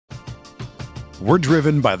We're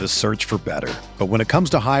driven by the search for better. But when it comes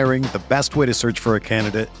to hiring, the best way to search for a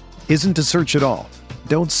candidate isn't to search at all.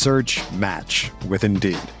 Don't search, match with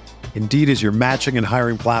Indeed. Indeed is your matching and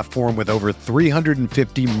hiring platform with over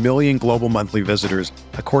 350 million global monthly visitors,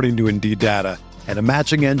 according to Indeed data, and a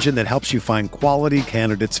matching engine that helps you find quality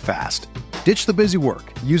candidates fast. Ditch the busy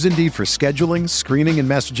work. Use Indeed for scheduling, screening, and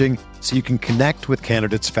messaging so you can connect with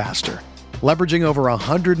candidates faster. Leveraging over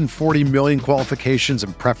 140 million qualifications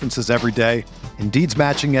and preferences every day, Indeed's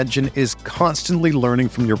matching engine is constantly learning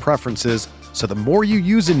from your preferences, so the more you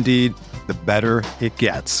use Indeed, the better it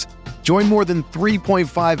gets. Join more than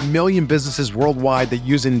 3.5 million businesses worldwide that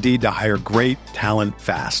use Indeed to hire great talent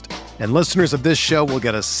fast. And listeners of this show will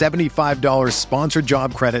get a $75 sponsored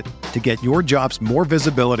job credit to get your jobs more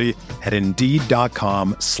visibility at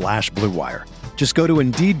Indeed.com/Blue Wire. Just go to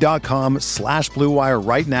Indeed.com/Blue Wire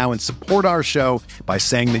right now and support our show by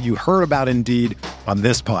saying that you heard about Indeed on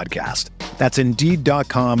this podcast. That's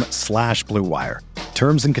Indeed.com/Blue Wire.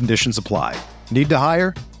 Terms and conditions apply. Need to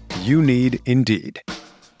hire? You need Indeed.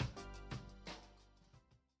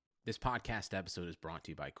 This podcast episode is brought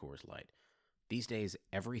to you by Coors Light. These days,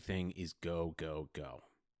 everything is go, go, go.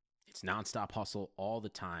 It's nonstop hustle all the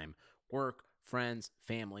time. Work, friends,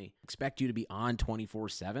 family, expect you to be on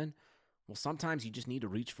 24/7. Well, sometimes you just need to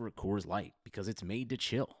reach for a Coors Light because it's made to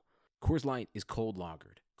chill. Coors Light is cold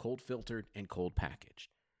lagered, cold filtered, and cold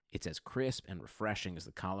packaged. It's as crisp and refreshing as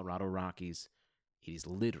the Colorado Rockies. It is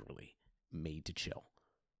literally made to chill.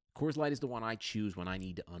 Coors Light is the one I choose when I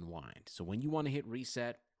need to unwind. So when you want to hit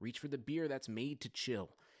reset, reach for the beer that's made to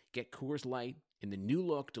chill. Get Coors Light in the new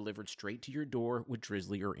look delivered straight to your door with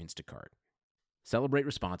Drizzly or Instacart. Celebrate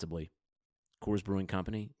responsibly. Coors Brewing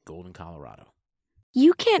Company, Golden, Colorado.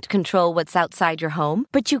 You can't control what's outside your home,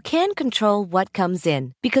 but you can control what comes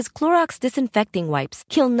in. Because Clorox disinfecting wipes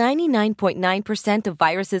kill 99.9% of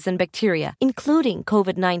viruses and bacteria, including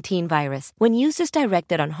COVID-19 virus, when used as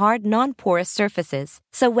directed on hard, non-porous surfaces.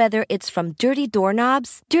 So whether it's from dirty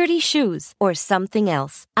doorknobs, dirty shoes, or something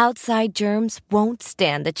else, outside germs won't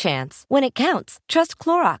stand a chance. When it counts, trust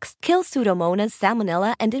Clorox. Kill Pseudomonas,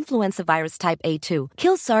 Salmonella, and influenza virus type A2.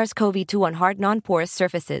 Kill SARS-CoV-2 on hard, non-porous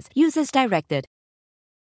surfaces. Use as directed.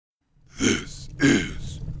 This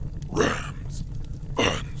is Rams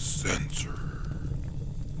Uncensored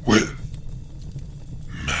with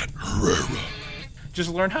Matt Herrera, Just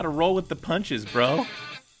learn how to roll with the punches, bro.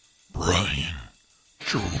 Brian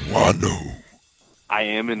Joanno, I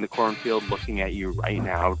am in the cornfield looking at you right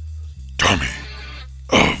now. Tommy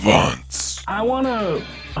Avance, I want to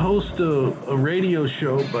host a radio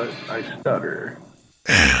show, but I stutter.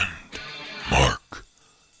 and Mark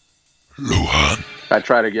Lujan. I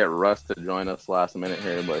tried to get Russ to join us last minute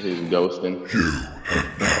here, but he's ghosting. You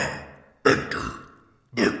have now entered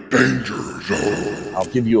the danger zone. I'll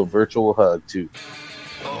give you a virtual hug, too.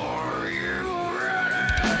 Are you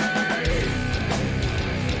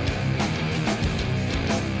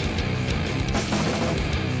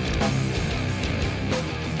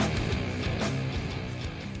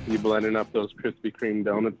You blending up those Krispy Kreme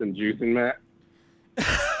donuts and juicing, Matt?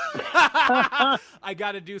 I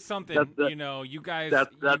got to do something. You guys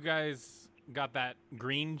got that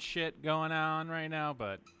green shit going on right now,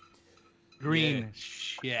 but green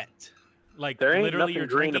shit. Like There ain't literally, you're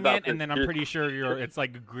nothing green drinking about it, and this then I'm juice. pretty sure it's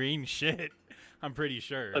like green shit. I'm pretty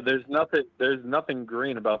sure. There's nothing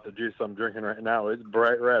green about the juice I'm drinking right now. It's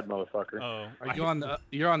bright red, motherfucker. Oh, Are you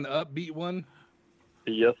you're on the upbeat one?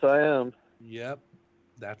 Yes, I am. Yep.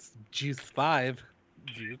 That's juice 5.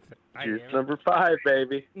 Juice number 5,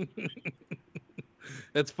 baby.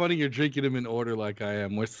 It's funny you're drinking them in order like I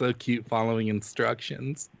am. We're so cute following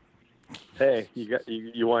instructions. Hey,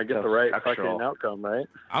 you want to get the right fucking outcome, right?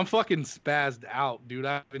 I'm fucking spazzed out, dude.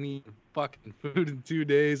 I've been eating fucking food in 2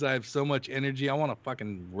 days. I have so much energy. I want to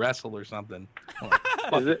fucking wrestle or something.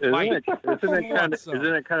 Isn't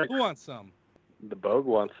it kind of? Who wants some? The Bogue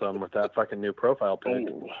wants some with that fucking new profile pic.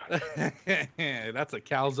 That's a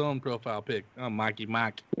calzone profile pic. Oh, Mikey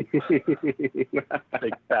Mike. Big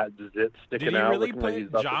fat zit sticking Did he out. really looking like he's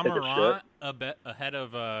put about Ja to take a Morant shit. ahead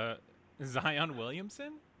of Zion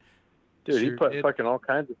Williamson? Dude, he Sure put did. fucking all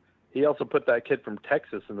kinds of. He also put that kid from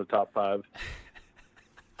Texas in the top 5.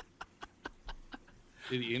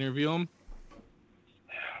 Did he interview him?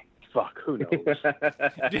 Fuck, who knows?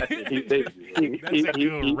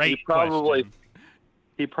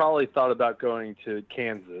 He probably thought about going to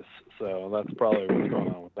Kansas, so that's probably what's going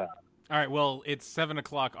on with that. All right, well, it's 7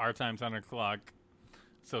 o'clock our time, 7 o'clock.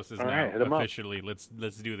 So says All now right, hit him up. officially. Let's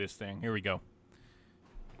do this thing. Here we go.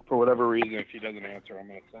 For whatever reason, if he doesn't answer, I'm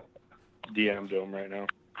gonna DM to him right now.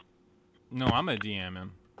 No, I'm gonna DM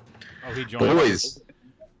him. Oh, he joined. Boys,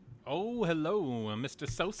 Oh, hello, Mr.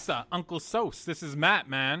 Sosa, Uncle Sos. This is Matt,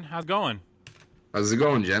 man. How's it going? How's it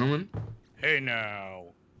going, gentlemen? Hey now.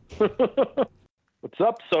 What's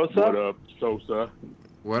up, Sosa? What up, Sosa?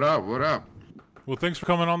 What up? What up? Well, thanks for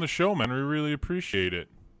coming on the show, man. We really appreciate it.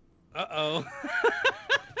 Uh-oh.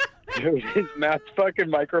 Dude, is Matt's fucking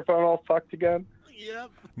microphone all fucked again?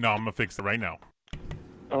 Yep. No, I'm gonna fix it right now.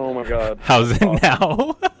 Oh my god. How's it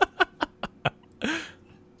now?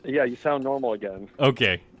 Yeah, you sound normal again.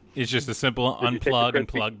 Okay. It's just a simple unplug and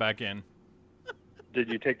plug back in. Did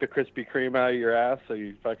you take the Krispy Kreme out of your ass so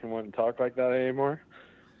you fucking wouldn't talk like that anymore?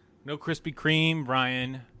 No Krispy Kreme,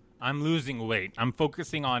 Brian. I'm losing weight. I'm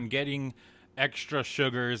focusing on getting extra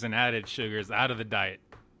sugars and added sugars out of the diet.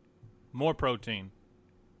 More protein.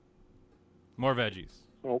 More veggies.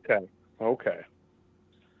 Okay.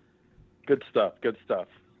 Good stuff.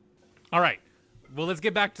 All right. Well, let's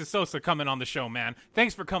get back to Sosa coming on the show, man.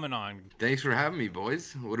 Thanks for coming on. Thanks for having me,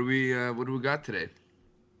 boys. What do we got today?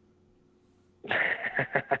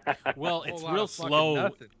 Well, it's real slow.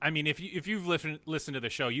 I mean, if you've listened to the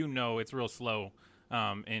show, you know it's real slow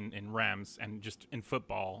in Rams and just in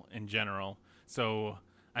football in general. So,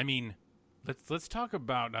 I mean, let's talk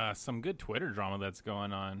about some good Twitter drama that's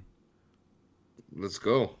going on. Let's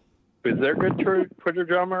go. Is there good Twitter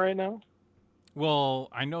drama right now? Well,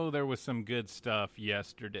 I know there was some good stuff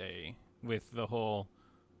yesterday with the whole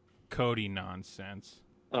Cody nonsense.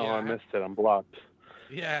 Oh, yeah. I missed it. I'm blocked.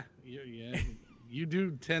 Yeah. You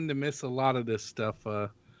do tend to miss a lot of this stuff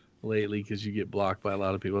lately because you get blocked by a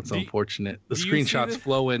lot of people. It's unfortunate. The screenshots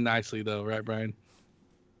flow in nicely, though, right, Brian?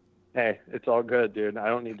 Hey, it's all good, dude. I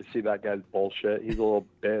don't need to see that guy's bullshit. He's a little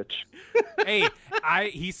bitch. Hey,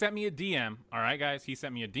 he sent me a DM. All right, guys, he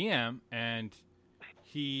sent me a DM, and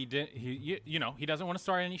he doesn't want to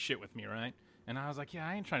start any shit with me, right? And I was like, yeah,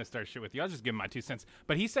 I ain't trying to start shit with you. I'll just give him my 2 cents.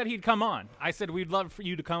 But he said he'd come on. I said we'd love for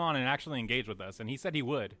you to come on and actually engage with us, and he said he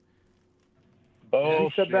would. Oh,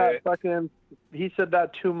 he said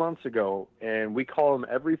that 2 months ago, and we call him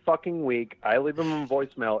every fucking week. I leave him a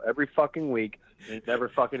voicemail every fucking week, and he never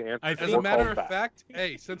fucking answers. As a matter of fact,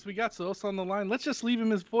 hey, since we got Sosa on the line, let's just leave him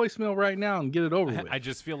his voicemail right now and get it over with. I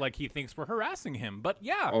just feel like he thinks we're harassing him, but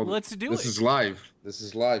yeah, let's do it. This is live.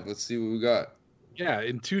 Let's see what we got. Yeah,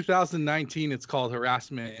 in 2019, it's called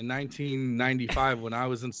harassment. In 1995, when I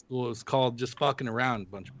was in school, it was called just fucking around, a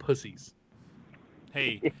bunch of pussies.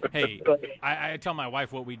 Hey, I tell my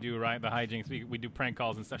wife what we do, right? The hijinks, we do prank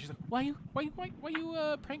calls and stuff. She's like, why you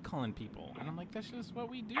prank calling people? And I'm like, that's just what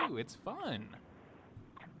we do. It's fun.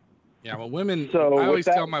 Yeah, well, women. So I always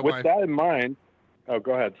tell my wife. With that in mind, oh,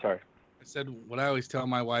 go ahead. Sorry. I said what I always tell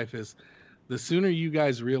my wife is, the sooner you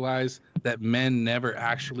guys realize that men never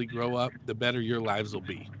actually grow up, the better your lives will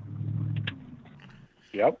be.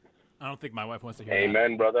 Yep. I don't think my wife wants to hear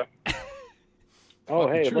Amen, that. brother. Oh,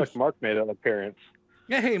 hey, look, Mark made an appearance.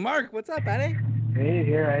 Yeah, hey, Mark, what's up, buddy? Hey,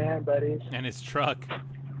 here I am, buddy. And his truck.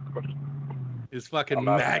 His fucking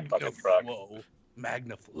Magnaflow.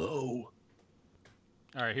 Magnaflow. All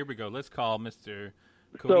right, here we go. Let's call Mr.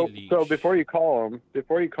 Cody Leach. So before you call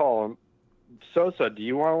him, Sosa, do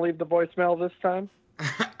you want to leave the voicemail this time?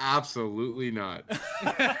 Absolutely not.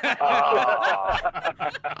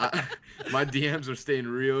 My DMs are staying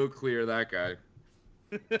real clear, that guy.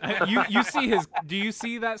 You see his? Do you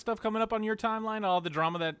see that stuff coming up on your timeline? All the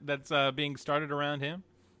drama that's being started around him.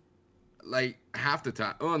 Like half the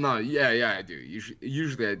time. Oh no, yeah, I do.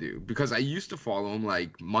 Usually I do because I used to follow him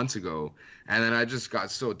like months ago, and then I just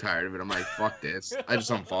got so tired of it. I'm like, fuck this. I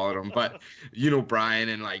just unfollowed him. But Brian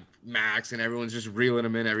and like Max and everyone's just reeling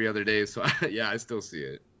him in every other day. So yeah, I still see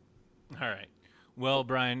it. All right. Well,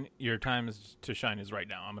 Brian, your time to shine is right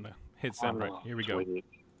now. I'm gonna hit send. Right here we go.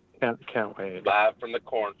 Can't wait. Live from the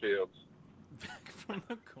cornfields. From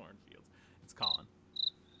the cornfields. It's Colin.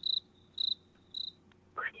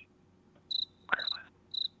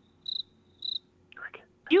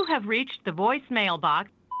 You have reached the voicemail box.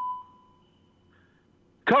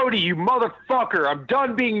 Cody, you motherfucker! I'm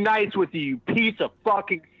done being nice with you, you piece of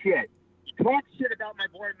fucking shit. You talk shit about my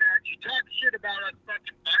boy Matt. You talk shit about us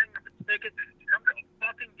fucking buying up the tickets and come to a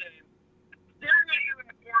fucking game. I'm staring at you in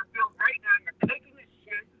the cornfield right now. You're taking this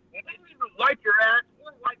shit. I didn't even wipe your ass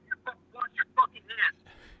or wash your fucking hands.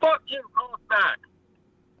 Fuck you, call us back.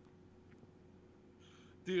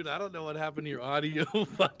 Dude, I don't know what happened to your audio,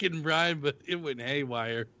 fucking Brian, but it went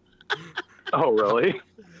haywire. Oh, really?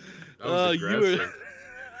 Oh, you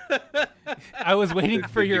were. I was waiting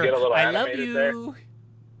for your. I love you. There?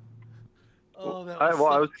 Oh, that I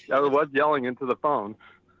was yelling into the phone.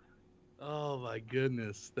 Oh my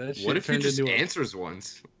goodness, that shit. What if he turned just into answers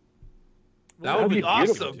once? That would be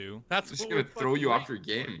awesome. Too. That's just gonna throw you off your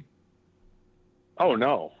game. Oh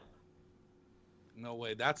no. No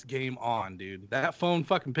way. That's game on, dude. That phone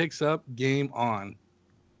fucking picks up. Game on.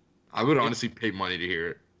 I would honestly pay money to hear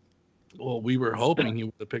it. Well, we were hoping he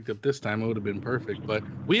would have picked up this time. It would have been perfect. But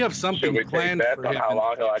we have something planned for him. How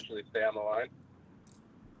long he'll actually stay on the line?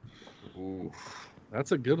 Ooh.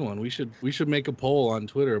 That's a good one. We should make a poll on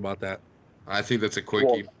Twitter about that. I think that's a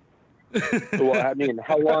quickie. Well, I mean,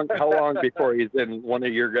 how long before he's in one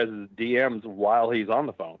of your guys' DMs while he's on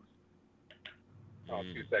the phone?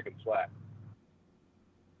 2 seconds flat.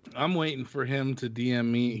 I'm waiting for him to DM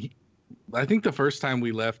me. I think the first time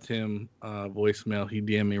we left him voicemail, he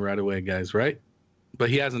DM'd me right away, guys, right? But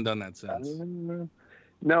he hasn't done that since.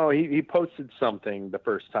 No, he posted something the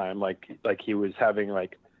first time, like he was having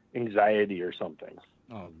like anxiety or something.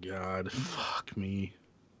 Oh God, fuck me.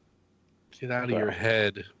 Get out of your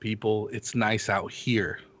head, people. It's nice out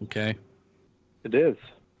here, okay? It is.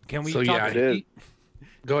 Can we so, talk? Yeah, it is.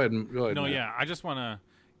 Go ahead. No, Matt. yeah. I just want to,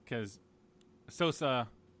 because Sosa,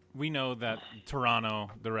 we know that Toronto,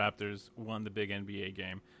 the Raptors, won the big NBA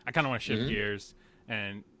game. I kind of want to shift gears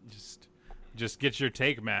and just get your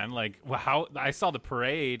take, man. Like, how I saw the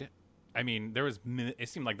parade. I mean, it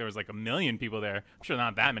seemed like there was like 1 million people there. I'm sure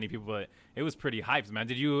not that many people, but it was pretty hyped, man.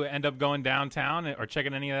 Did you end up going downtown or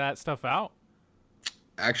checking any of that stuff out?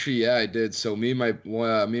 Actually, yeah, I did. So me and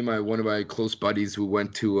one of my close buddies, we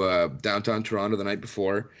went to downtown Toronto the night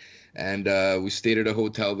before, and we stayed at a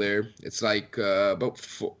hotel there. It's like about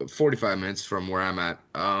 45 minutes from where I'm at.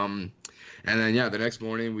 And then the next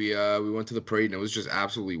morning we went to the parade, and it was just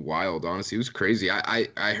absolutely wild. Honestly, it was crazy.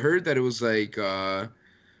 I heard that it was like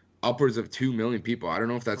upwards of 2 million people. I don't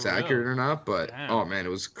know if that's accurate or not, but Damn. Oh man, it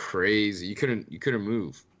was crazy. You couldn't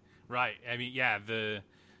move. Right. I mean, yeah, the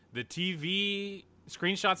TV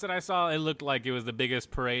screenshots that I saw, it looked like it was the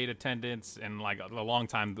biggest parade attendance in like a long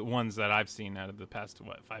time. The ones that I've seen out of the past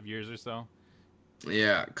 5 years or so.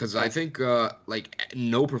 Yeah, because I think like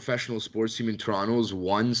no professional sports team in Toronto has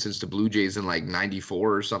won since the Blue Jays in like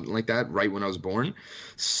 '94 or something like that, right when I was born.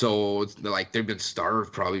 So like they've been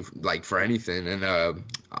starved probably like for anything, and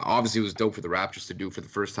obviously it was dope for the Raptors to do for the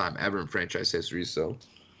first time ever in franchise history. So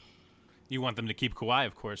you want them to keep Kawhi,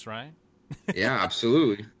 of course, right? Yeah,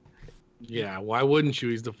 absolutely. Yeah, why wouldn't you?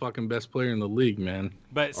 He's the fucking best player in the league, man.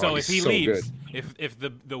 But so if he leaves, if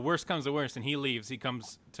the worst comes to worst and he leaves, he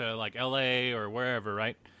comes to like LA or wherever,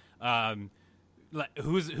 right? What's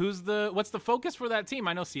the focus for that team?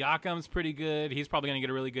 I know Siakam's pretty good. He's probably gonna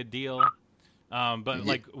get a really good deal. But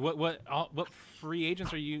like, what free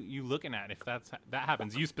agents are you looking at if that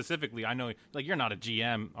happens? You specifically, I know like you're not a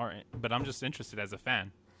GM, but I'm just interested as a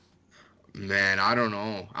fan. Man, I don't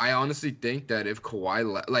know. I honestly think that if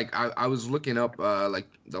Kawhi, I was looking up like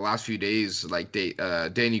the last few days, like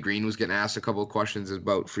Danny Green was getting asked a couple of questions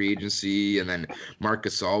about free agency, and then Marc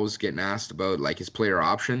Gasol was getting asked about like his player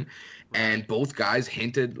option, and both guys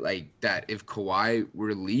hinted like that if Kawhi were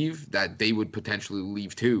to leave, that they would potentially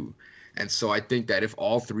leave too. And so I think that if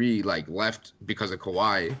all three like left because of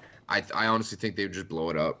Kawhi, I honestly think they would just blow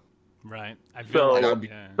it up. Right. I feel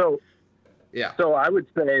Yeah. So I would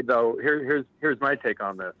say though, here's my take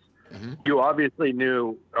on this. Mm-hmm. You obviously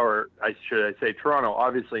knew, or I say Toronto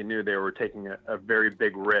obviously knew they were taking a very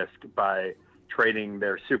big risk by trading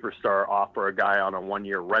their superstar off for a guy on a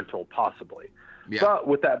 1-year rental, possibly. Yeah. But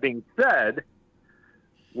with that being said,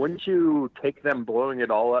 wouldn't you take them blowing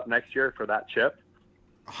it all up next year for that chip?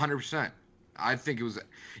 100%. I think it was,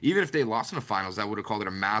 even if they lost in the finals, I would have called it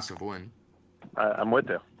a massive win. I'm with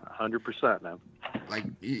you, 100%, man. Like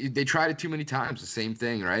they tried it too many times, the same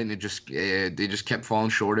thing, right? And they just kept falling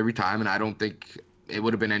short every time. And I don't think it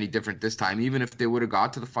would have been any different this time, even if they would have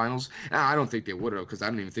got to the finals. And I don't think they would have, because I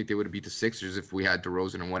don't even think they would have beat the Sixers if we had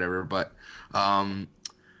DeRozan and whatever. But I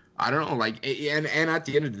don't know, like, and at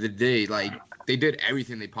the end of the day, like they did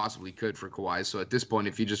everything they possibly could for Kawhi. So at this point,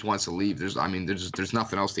 if he just wants to leave, there's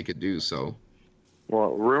nothing else they could do. So,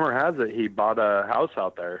 well, rumor has it he bought a house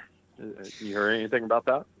out there. You heard anything about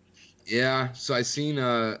that? Yeah, so I seen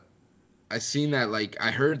that, like, I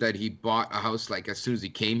heard that he bought a house like as soon as he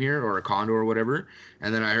came here, or a condo or whatever,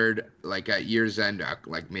 and then I heard like at year's end,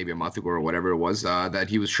 like maybe a month ago or whatever it was, that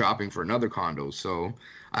he was shopping for another condo. So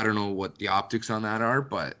I don't know what the optics on that are,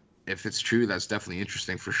 but if it's true, that's definitely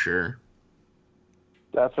interesting for sure.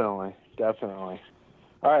 Definitely. All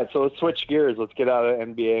right, so let's switch gears. Let's get out of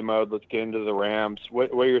NBA mode. Let's get into the Rams.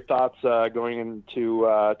 What are your thoughts going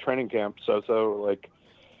into training camp? So like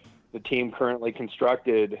the team currently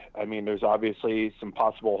constructed, I mean, there's obviously some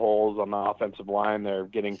possible holes on the offensive line. They're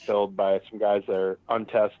getting filled by some guys that are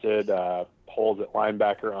untested, holes at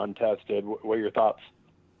linebacker untested. What are your thoughts?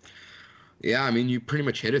 Yeah, I mean, you pretty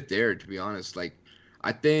much hit it there, to be honest. Like,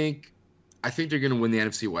 I think I think they're going to win the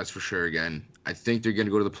NFC West for sure again. I think they're going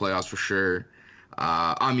to go to the playoffs for sure.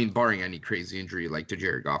 I mean, barring any crazy injury like to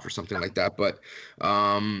Jared Goff or something like that. But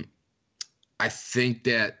I think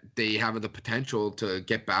that they have the potential to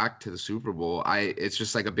get back to the Super Bowl. It's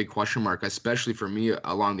just like a big question mark, especially for me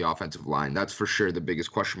along the offensive line. That's for sure the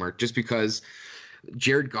biggest question mark, just because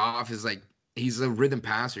Jared Goff is like, he's a rhythm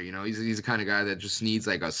passer, you know. He's the kind of guy that just needs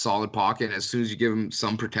like a solid pocket. And as soon as you give him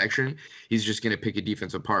some protection, he's just going to pick a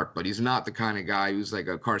defense apart. But he's not the kind of guy who's like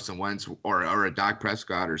a Carson Wentz or a Dak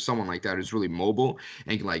Prescott or someone like that who's really mobile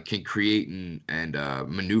and can create and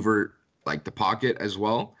maneuver like the pocket as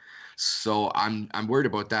well. So I'm worried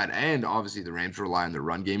about that. And obviously the Rams rely on the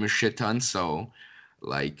run game a shit ton. So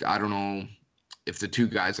like, I don't know if the two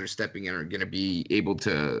guys that are stepping in are going to be able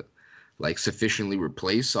to like sufficiently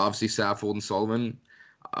replace obviously Saffold and Sullivan.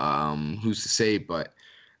 Who's to say? But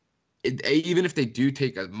even if they do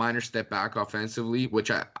take a minor step back offensively,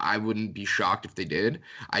 which I wouldn't be shocked if they did,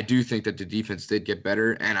 I do think that the defense did get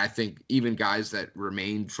better. And I think even guys that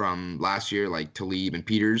remained from last year, like Talib and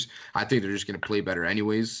Peters, I think they're just going to play better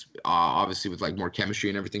anyways, obviously with like more chemistry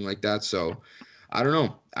and everything like that. So I don't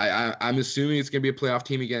know. I'm assuming it's going to be a playoff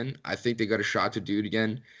team again. I think they got a shot to do it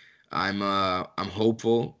again. I'm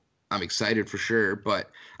hopeful. I'm excited for sure, but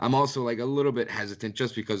I'm also like a little bit hesitant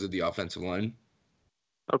just because of the offensive line.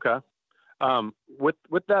 Okay.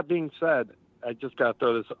 With that being said, I just got to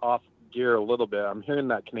throw this off gear a little bit. I'm hearing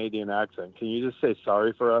that Canadian accent. Can you just say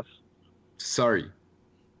sorry for us? Sorry.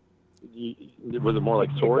 Was it more like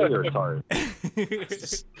sorry or sorry?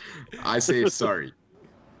 I say sorry.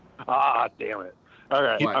 Ah, damn it. All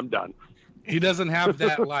right, I'm done. He doesn't have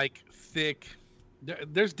that like thick.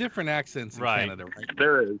 There's different accents in Canada, right?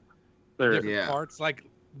 There is. Different parts, like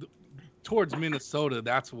towards Minnesota,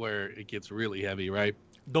 that's where it gets really heavy, right?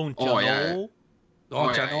 Don't you know?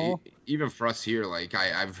 Don't you know? Even for us here, like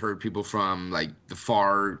I've heard people from like the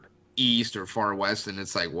far east or far west, and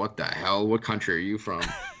it's like, what the hell? What country are you from?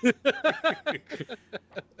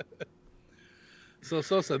 So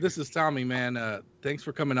Sosa, this is Tommy, man. Thanks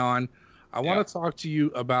for coming on. I want to talk to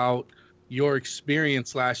you about your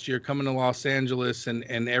experience last year coming to Los Angeles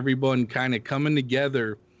and everyone kind of coming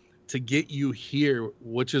together to get you here,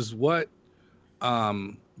 which is what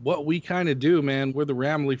we kind of do, man. We're the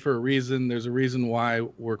Ramley for a reason. There's a reason why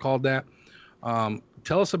we're called that.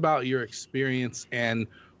 Tell us about your experience and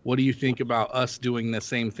what do you think about us doing the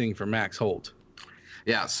same thing for Max Holt?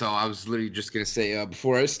 Yeah, so I was literally just going to say,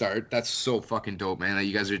 before I start, that's so fucking dope, man, that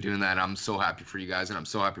you guys are doing that. I'm so happy for you guys, and I'm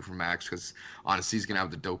so happy for Max, because honestly, he's going to have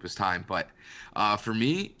the dopest time. But for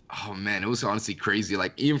me, oh, man, it was honestly crazy,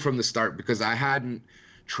 like, even from the start, because I hadn't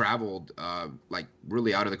traveled, like,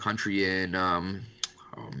 really out of the country in, oh,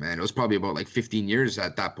 man, it was probably about, like, 15 years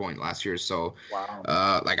at that point last year. So,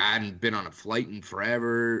 like, I hadn't been on a flight in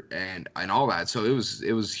forever and all that. So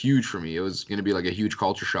it was huge for me. It was going to be, like, a huge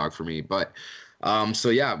culture shock for me. But so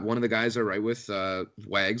yeah, one of the guys I write with,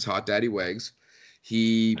 Wags, Hot Daddy Wags,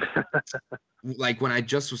 he, like when I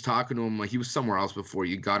just was talking to him, like he was somewhere else before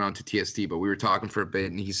you got onto TST, but we were talking for a bit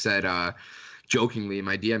and he said, jokingly in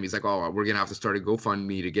my DM, he's like, oh, we're going to have to start a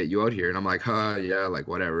GoFundMe to get you out here. And I'm like, yeah, like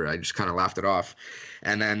whatever. I just kind of laughed it off.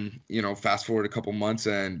 And then, you know, fast forward a couple months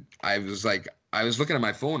and I was looking at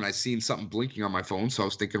my phone. I seen something blinking on my phone. So I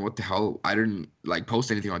was thinking, what the hell? I didn't like post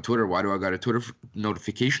anything on Twitter. Why do I got a Twitter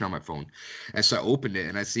notification on my phone? And so I opened it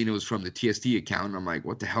and I seen it was from the TST account. And I'm like,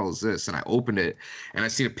 what the hell is this? And I opened it and I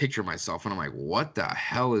seen a picture of myself and I'm like, what the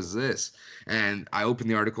hell is this? And I opened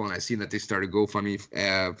the article and I seen that they started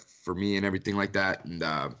GoFundMe for me and everything like that. And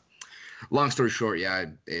long story short, yeah,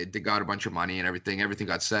 they got a bunch of money and everything. Everything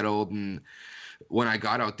got settled. And when I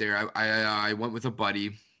got out there, I went with a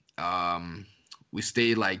buddy. We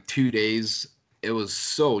stayed like 2 days. It was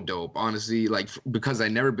so dope, honestly, like because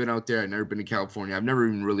I'd never been out there. I'd never been to California. I've never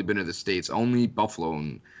even really been to the States, only Buffalo.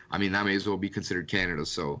 And I mean, that may as well be considered Canada.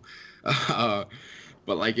 So, but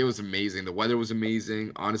like, it was amazing. The weather was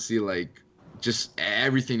amazing. Honestly, like just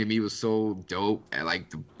everything to me was so dope. And like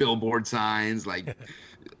the billboard signs, like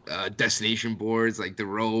destination boards, like the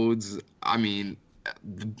roads. I mean,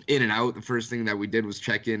 In-N-Out, the first thing that we did was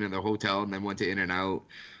check in the hotel and then went to In-N-Out.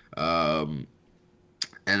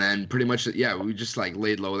 And then pretty much, yeah, we just like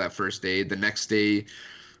laid low that first day. The next day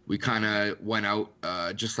we kind of went out,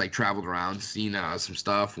 just like traveled around, seen some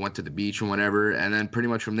stuff, went to the beach and whatever. And then pretty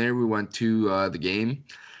much from there we went to the game.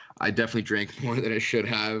 I definitely drank more than I should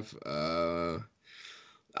have.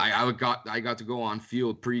 I got to go on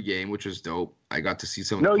field pregame, which was dope. I got to see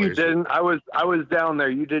some of the players. No, you didn't. I was down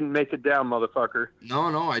there. You didn't make it down, motherfucker.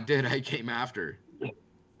 No, I did. I came after.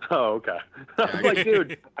 Oh, okay. I was like,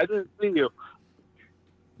 dude, I didn't see you.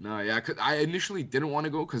 No, yeah, 'cause I initially didn't want to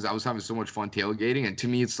go because I was having so much fun tailgating, and to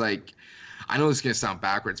me, it's like, I know this is gonna sound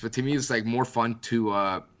backwards, but to me, it's like more fun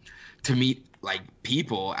to meet like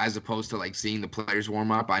people as opposed to like seeing the players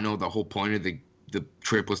warm up. I know the whole point of the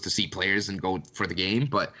trip was to see players and go for the game,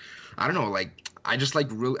 but I don't know, like I just like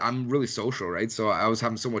I'm really social, right? So I was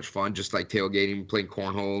having so much fun just like tailgating, playing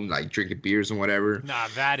cornhole, like drinking beers and whatever. Nah,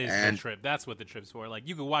 that is the trip. That's what the trip's for. Like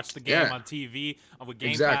you can watch the game on TV with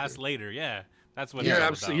Game Pass later. Yeah, that's what.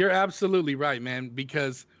 You're absolutely right, man.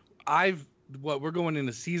 Because we're going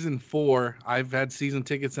into season 4. I've had season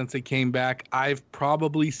tickets since they came back. I've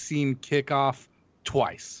probably seen kickoff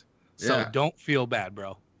twice. So don't feel bad,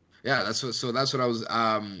 bro. Yeah, that's what I was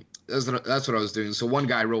that's what I was doing. So one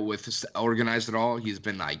guy I wrote with organized it all. He's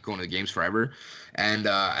been like going to the games forever, and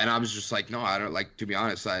I was just like, no, I don't, like, to be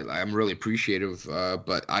honest, I'm really appreciative,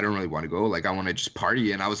 but I don't really want to go. Like I want to just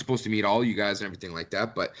party, and I was supposed to meet all you guys and everything like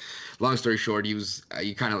that. But long story short,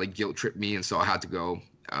 he kind of like guilt tripped me, and so I had to go.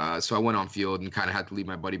 So I went on field and kind of had to leave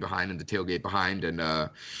my buddy behind and the tailgate behind, and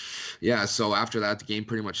so after that the game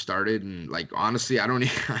pretty much started, and like honestly I don't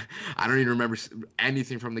even remember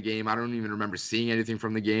anything from the game. I don't even remember seeing anything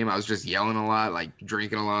from the game. I was just yelling a lot, like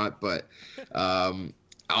drinking a lot, but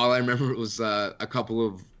all I remember was a couple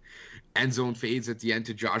of end zone fades at the end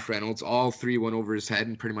to Josh Reynolds. All 3 went over his head,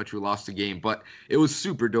 and pretty much we lost the game. But it was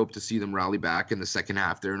super dope to see them rally back in the second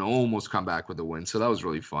half there and almost come back with a win. So that was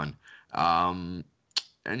really fun.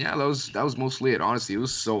 And yeah, that was mostly it. Honestly, it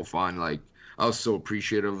was so fun. Like I was so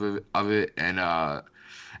appreciative of it, and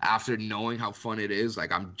after knowing how fun it is,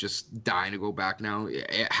 like I'm just dying to go back now.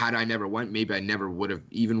 Had I never went, maybe I never would have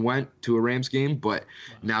even went to a Rams game. But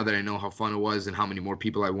now that I know how fun it was and how many more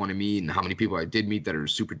people I want to meet and how many people I did meet that are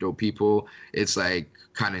super dope people, it's like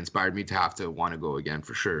kind of inspired me to have to want to go again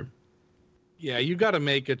for sure. Yeah, you got to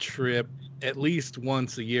make a trip at least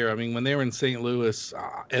once a year. I mean, when they were in St. Louis,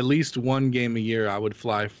 at least one game a year, I would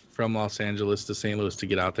fly from Los Angeles to St. Louis to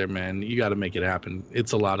get out there, man. You got to make it happen.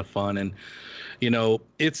 It's a lot of fun. And,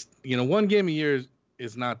 one game a year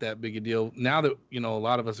is not that big a deal. Now that, a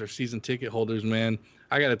lot of us are season ticket holders, man,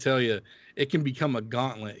 I got to tell you, it can become a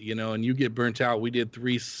gauntlet, and you get burnt out. We did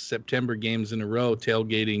 3 September games in a row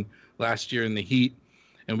tailgating last year in the heat,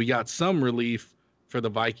 and we got some relief for the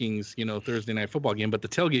Vikings, Thursday night football game, but the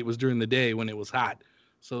tailgate was during the day when it was hot.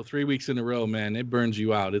 So 3 weeks in a row, man, it burns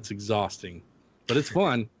you out. It's exhausting, but it's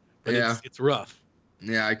fun. But it's rough.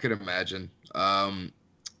 Yeah, I could imagine.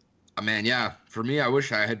 Man, yeah, for me, I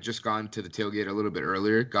wish I had just gone to the tailgate a little bit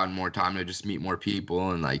earlier, gotten more time to just meet more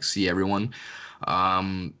people and like see everyone.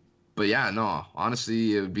 But yeah, no,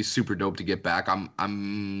 honestly, it would be super dope to get back.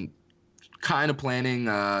 I'm kind of planning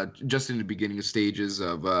just in the beginning of stages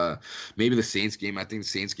of maybe the Saints game. I think the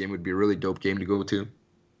Saints game would be a really dope game to go to.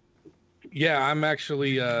 Yeah, I'm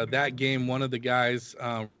actually that game. One of the guys,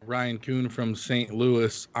 Ryan Kuhn from St.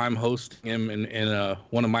 Louis, I'm hosting him in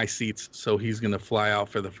one of my seats. So he's going to fly out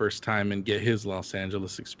for the first time and get his Los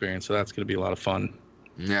Angeles experience. So that's going to be a lot of fun.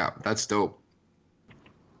 Yeah, that's dope.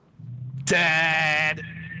 Dad!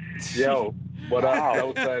 Yo, what up? That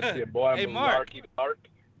was that shit, boy. Hey, I'm Mark. Mark.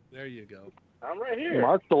 There you go. I'm right here.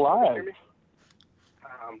 Mark's alive.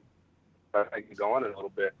 I can go on in a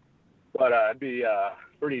little bit. But it'd be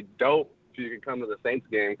pretty dope if you could come to the Saints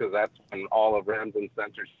game, because that's when all of Rams and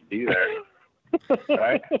Center should be there.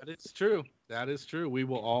 Right? That is true. That is true. We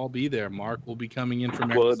will all be there. Mark will be coming in from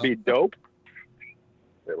Will it be dope?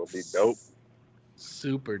 It will be dope.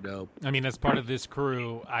 Super dope. I mean, as part of this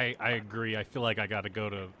crew, I agree. I feel like I got to go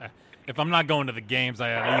to... If I'm not going to the games,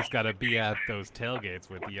 I at least got to be at those tailgates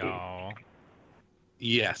with y'all.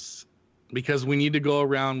 Yes. Because we need to go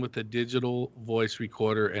around with a digital voice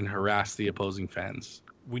recorder and harass the opposing fans.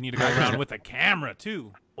 We need to go around with a camera,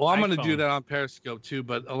 too. Well, I'm going to do that on Periscope, too.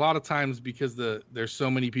 But a lot of times, because there's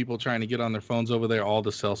so many people trying to get on their phones over there, all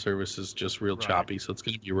the cell service is just real choppy. So it's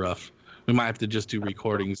going to be rough. We might have to just do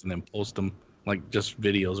recordings and then post them, like just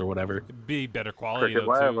videos or whatever. It'd be better quality, Cricket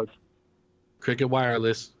Wireless. Cricket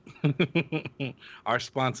Wireless. Our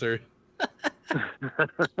sponsor.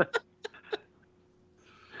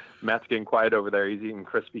 Matt's getting quiet over there. He's eating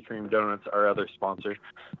Krispy Kreme donuts, our other sponsor.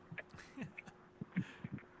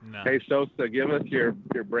 No. Hey, Sosa, give us your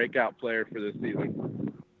breakout player for this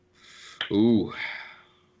season. Ooh.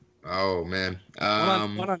 Oh, man.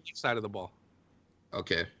 One on each side of the ball.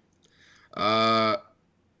 Okay.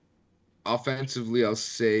 Offensively, I'll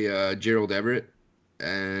say Gerald Everett.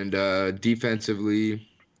 And defensively,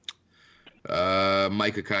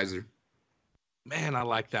 Micah Kaiser. Man, I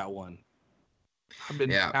like that one. I've been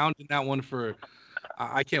pounding that one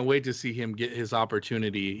I can't wait to see him get his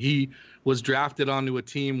opportunity. He was drafted onto a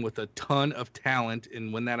team with a ton of talent,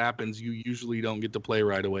 and when that happens, you usually don't get to play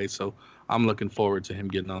right away. So I'm looking forward to him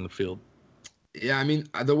getting on the field. Yeah, I mean,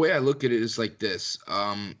 the way I look at it is like this.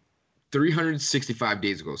 365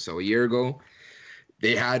 days ago, so a year ago,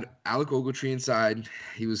 they had Alec Ogletree inside.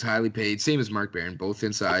 He was highly paid, same as Mark Barron, both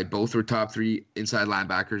inside. Both were top 3 inside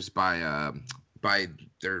linebackers by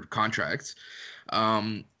their contracts.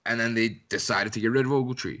 And then they decided to get rid of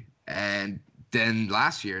Ogletree. And then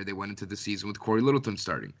last year, they went into the season with Corey Littleton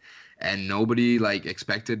starting. And nobody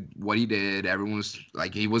expected what he did. Everyone was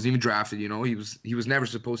he wasn't even drafted. He was never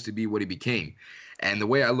supposed to be what he became. And the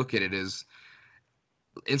way I look at it is,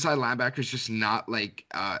 inside linebacker is just not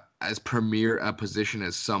as premier a position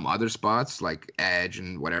as some other spots like edge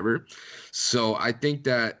and whatever. So I think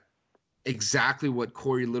that exactly what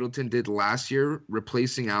Corey Littleton did last year,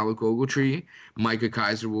 replacing Alec Ogletree, Micah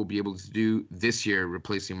Kiser will be able to do this year,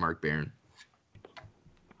 replacing Mark Barron.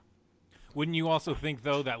 Wouldn't you also think,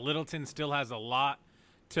 though, that Littleton still has a lot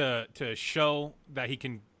to show that he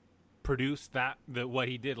can produce what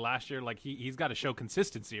he did last year? He's got to show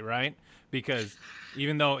consistency, right? Because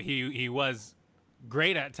even though he was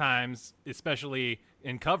great at times, especially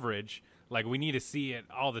in coverage, we need to see it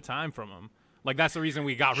all the time from him. That's the reason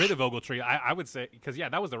we got rid of Ogletree. I would say, because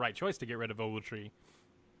that was the right choice to get rid of Ogletree.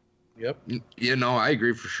 Yep. I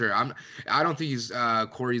agree for sure. I don't think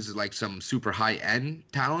Corey's some super high end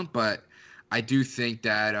talent, but I do think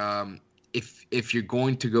that if you're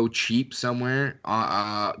going to go cheap somewhere,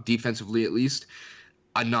 defensively at least,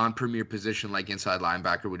 a non-premier position like inside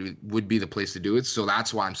linebacker would be the place to do it. So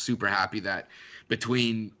that's why I'm super happy that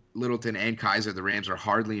between Littleton and Kiser, the Rams are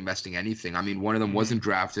hardly investing anything. I mean, one of them wasn't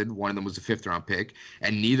drafted, one of them was a 5th-round pick,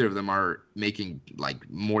 and neither of them are making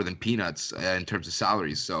more than peanuts in terms of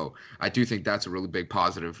salaries. So I do think that's a really big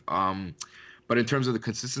positive. But in terms of the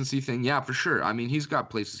consistency thing, yeah, for sure. I mean, he's got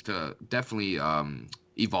places to definitely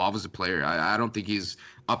evolve as a player. I don't think he's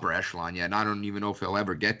upper echelon yet, and I don't even know if he'll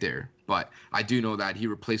ever get there. But I do know that he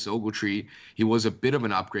replaced Ogletree. He was a bit of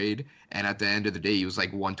an upgrade, and at the end of the day, he was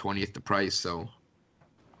 1/20th the price. So,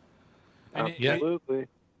 and absolutely,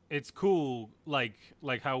 it's cool.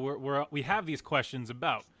 How we have these questions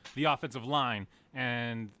about the offensive line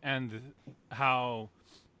and how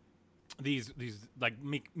these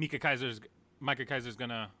Micah Kiser's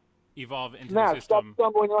gonna evolve into the system. Stop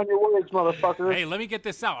stumbling on your words, motherfucker. Hey, let me get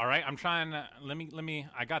this out, all right? I'm trying to let me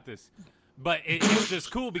I got this. But it's just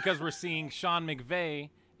cool because we're seeing Sean McVay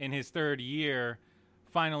in his 3rd year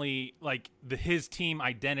finally his team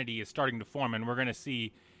identity is starting to form, and we're gonna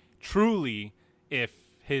see truly if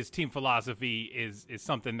his team philosophy is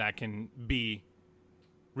something that can be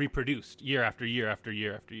reproduced year after year after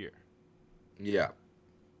year after year. Yeah.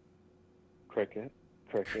 Cricket.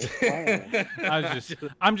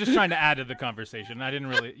 I'm just trying to add to the conversation. I didn't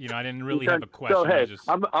really have a question. So hey,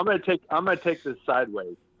 I'm gonna take this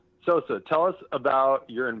sideways. Sosa, tell us about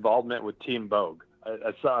your involvement with Team Vogue.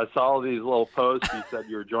 I saw all these little posts. You said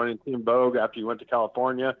you were joining Team Vogue after you went to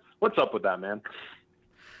California. What's up with that, man?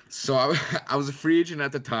 So I was a free agent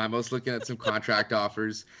at the time. I was looking at some contract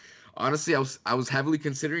offers. Honestly, I was heavily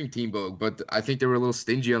considering Team Vogue, but I think they were a little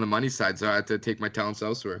stingy on the money side, so I had to take my talents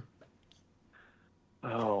elsewhere.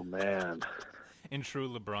 Oh man! In true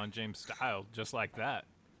LeBron James style, just like that.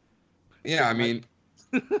 Yeah, I mean,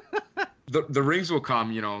 the rings will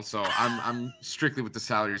come, So I'm strictly with the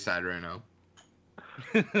salary side right now.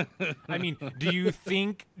 I mean, do you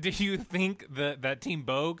think that Team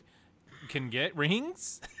Vogue can get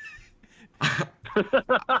rings? I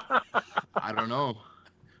don't know.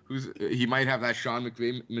 He might have that Sean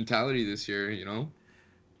McVay mentality this year,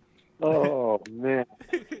 Oh man!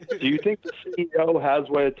 Do you think the CEO has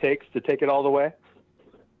what it takes to take it all the way?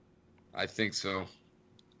 I think so.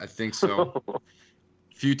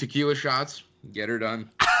 Few tequila shots, get her done.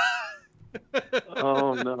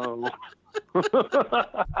 Oh no!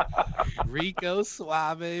 Rico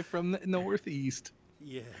Suave from the Northeast.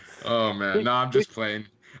 Yes. Oh man, no, I'm just playing.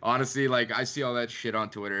 Honestly, I see all that shit on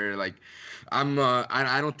Twitter.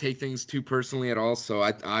 I don't take things too personally at all. So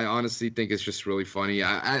I honestly think it's just really funny.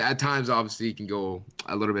 At times, obviously, you can go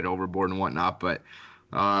a little bit overboard and whatnot, but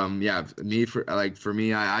yeah, for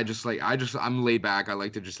me, I'm laid back. I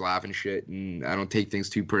like to just laugh and shit, and I don't take things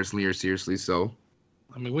too personally or seriously. So,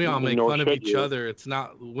 I mean, we all make fun of each other. It's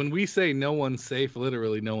not when we say no one's safe.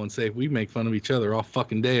 Literally, no one's safe. We make fun of each other all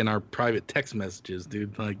fucking day in our private text messages,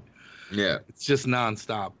 dude. Yeah, it's just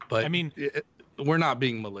nonstop. But I mean, we're not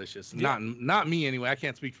being malicious. Yeah. Not me anyway. I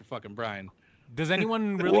can't speak for fucking Brian. Does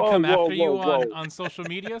anyone really come after you on social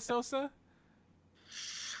media, Sosa?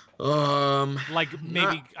 Like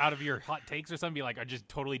maybe out of your hot takes or something, be like, I just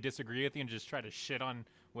totally disagree with you and just try to shit on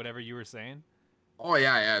whatever you were saying? Oh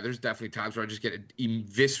yeah. There's definitely times where I just get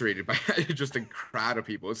eviscerated by just a crowd of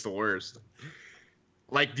people. It's the worst.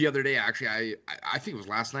 Like the other day, actually, I think it was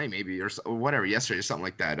last night maybe or whatever, yesterday or something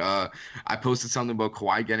like that. I posted something about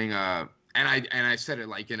Kawhi getting and I said it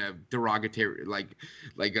like in a derogatory,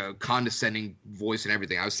 like a condescending voice and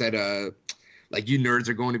everything. I said like, you nerds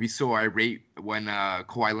are going to be so irate when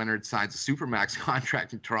Kawhi Leonard signs a Supermax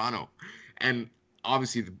contract in Toronto. And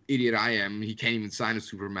obviously, the idiot I am, he can't even sign a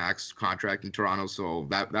Supermax contract in Toronto. So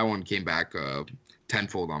that one came back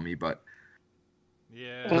tenfold on me. But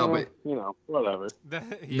yeah, no, but whatever.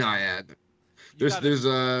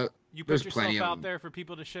 You put there's yourself plenty out of there for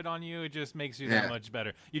people to shit on you. It just makes you that much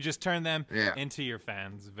better. You just turn them into your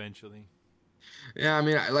fans eventually. Yeah, I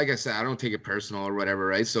mean, like I said, I don't take it personal or whatever,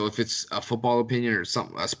 right? So if it's a football opinion or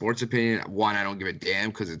a sports opinion, one, I don't give a damn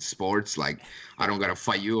because it's sports. Like, I don't gotta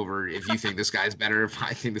fight you over if you think this guy's better, if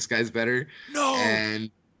I think this guy's better. No.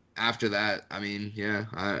 And after that, I mean,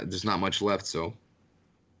 there's not much left. So.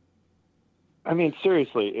 I mean,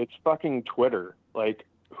 seriously, it's fucking Twitter. Like,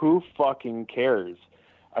 who fucking cares?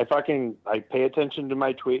 I pay attention to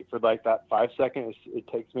my tweet for like that 5 seconds it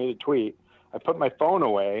takes me to tweet. I put my phone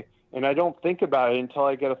away. And I don't think about it until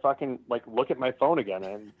I get a fucking, look at my phone again.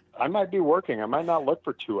 And I might be working. I might not look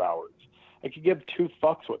for 2 hours. I could give 2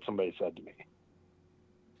 fucks what somebody said to me.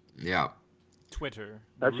 Yeah. Twitter.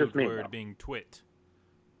 That's just me. Word being twit.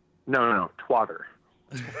 No. Twatter.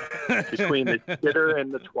 Between the titter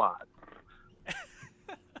and the twat.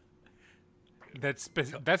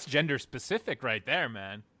 That's gender specific right there,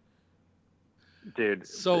 man. Dude,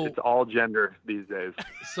 so it's all gender these days.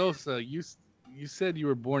 Sosa, you said you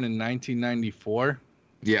were born in 1994.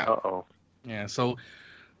 Yeah. Uh-oh. Yeah. So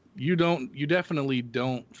you definitely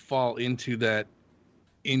don't fall into that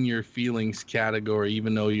in your feelings category,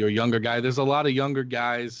 even though you're a younger guy. There's a lot of younger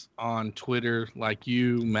guys on Twitter like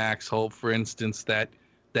you, Max Hope, for instance, that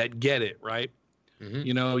get it, right? Mm-hmm.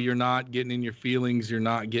 You know, you're not getting in your feelings. You're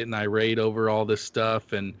not getting irate over all this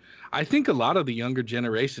stuff. And I think a lot of the younger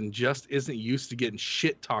generation just isn't used to getting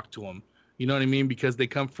shit talked to them. You know what I mean? Because they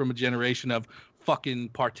come from a generation of fucking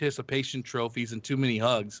participation trophies and too many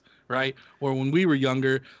hugs, right? Or when we were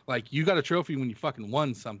younger, like, you got a trophy when you fucking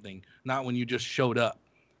won something, not when you just showed up.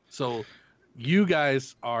 So you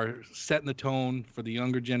guys are setting the tone for the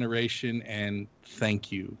younger generation, and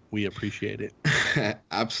thank you. We appreciate it.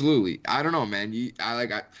 Absolutely. I don't know, man.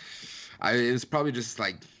 It was probably just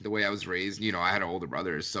like the way I was raised. You know, I had older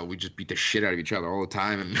brothers, so we just beat the shit out of each other all the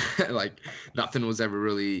time, and like nothing was ever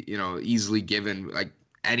really, easily given. Like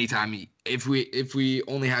anytime, if we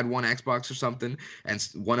only had one Xbox or something, and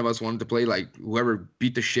one of us wanted to play, like whoever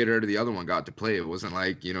beat the shit out of the other one got to play. It wasn't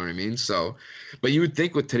like, you know what I mean? So, but you would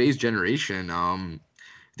think with today's generation,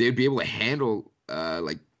 they'd be able to handle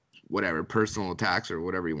like whatever personal attacks or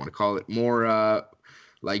whatever you want to call it more.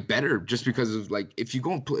 Like better, just because of like if you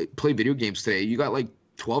go and play video games today, you got like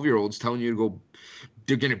 12-year-olds telling you to go,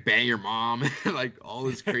 they're gonna bang your mom, like all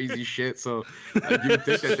this crazy shit. So you would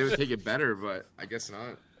think that they would take it better, but I guess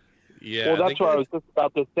not. Yeah. Well, that's what I was just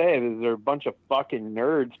about to say. Is they're a bunch of fucking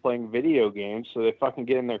nerds playing video games, so they fucking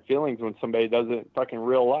get in their feelings when somebody does it in fucking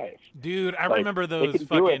real life. Dude, I remember those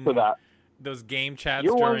fucking those game chats.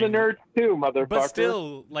 You're one of the nerds too, motherfucker. But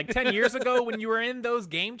still, like 10 years ago, when you were in those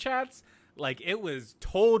game chats. Like, it was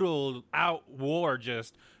total out war,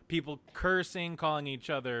 just people cursing, calling each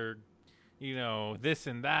other, this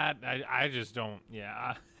and that. I just don't,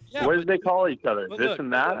 yeah. What did they call each other? This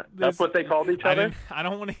and that? That's what they called each other? I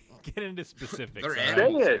don't want to get into specifics. Say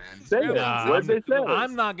it. What did they say?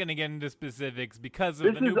 I'm not going to get into specifics because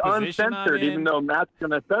of the new position I'm in. This is uncensored, even though Matt's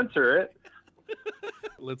going to censor it.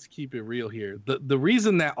 Let's keep it real here. The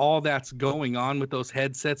reason that all that's going on with those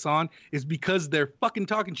headsets on is because they're fucking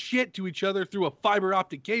talking shit to each other through a fiber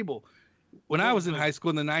optic cable. When I was in high school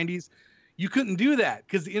in the 90s, you couldn't do that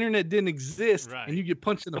because the internet didn't exist, and you get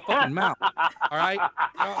punched in the fucking mouth. All right?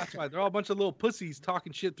 That's why they're all a bunch of little pussies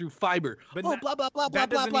talking shit through fiber. But blah, blah, blah, blah, that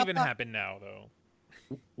blah, doesn't blah, even blah. happen now, though.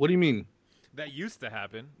 What do you mean? That used to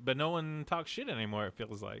happen, but no one talks shit anymore, it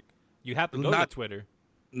feels like. You have to go to Twitter.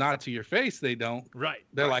 Not to your face, they don't. Right.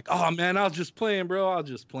 They're like, oh, man, I was just playing, bro. I was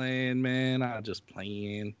just playing, man. I was just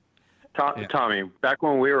playing. Tommy, back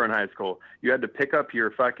when we were in high school, you had to pick up your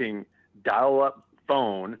fucking dial-up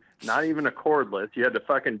phone, not even a cordless. You had to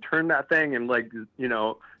fucking turn that thing and,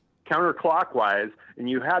 counterclockwise, and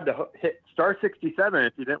you had to hit star 67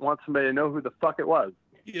 if you didn't want somebody to know who the fuck it was.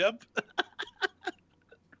 Yep.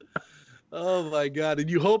 Oh my God! And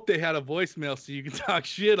you hope they had a voicemail so you can talk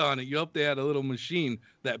shit on it. You hope they had a little machine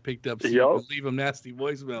that picked up so you can leave them nasty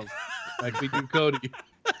voicemails like we do Cody.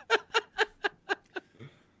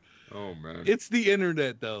 Oh man, it's the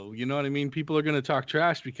internet though. You know what I mean? People are gonna talk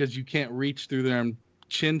trash because you can't reach through there and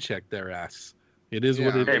chin check their ass. It is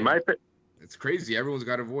what it is. It's crazy. Everyone's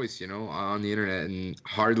got a voice, on the internet, and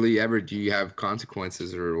hardly ever do you have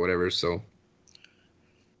consequences or whatever. So.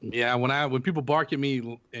 Yeah, when people bark at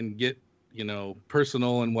me and get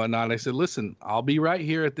personal and whatnot, I said, listen, I'll be right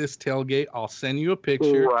here at this tailgate. I'll send you a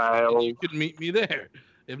picture. And you can meet me there.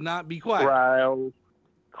 If not, be quiet. Riles.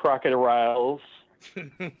 Crocodiles.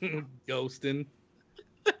 Ghosting.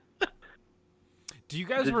 Do you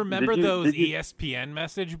guys remember those ESPN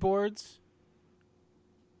message boards?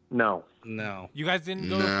 No. You guys didn't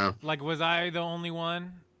go? No. Like, was I the only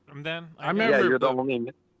one from then? I remember. Yeah, you're the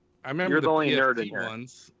only. I remember you're the only PFT nerd in here.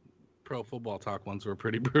 ones. Pro Football Talk ones were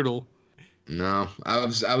pretty brutal. No, I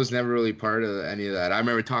was never really part of any of that. I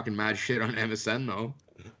remember talking mad shit on MSN though.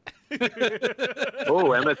 Oh,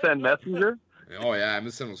 MSN Messenger? Oh yeah,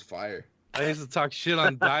 MSN was fire. I used to talk shit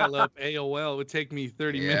on dial-up AOL. It would take me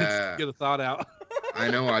 30 minutes to get a thought out.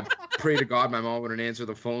 I know. I'd pray to God my mom wouldn't answer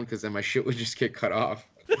the phone because then my shit would just get cut off.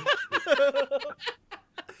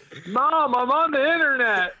 Mom, I'm on the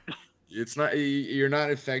internet. It's not. You're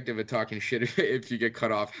not effective at talking shit if you get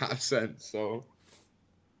cut off half cent. So.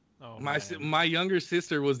 Oh, my younger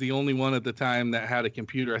sister was the only one at the time that had a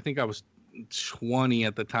computer. I think I was 20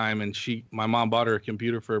 at the time, and my mom bought her a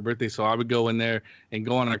computer for her birthday, so I would go in there and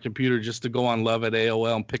go on her computer just to go on Love at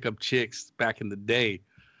AOL and pick up chicks back in the day.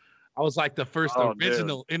 I was like the first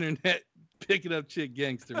original internet picking up chick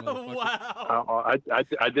gangster. Oh, wow. I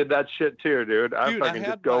did that shit too, dude. I fucking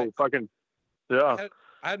just go fucking yeah.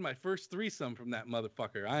 I had my first threesome from that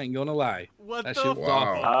motherfucker. I ain't gonna lie. What that the shit was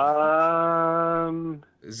awful.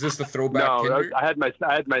 Is this the throwback? No, Kinder? I had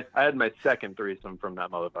my second threesome from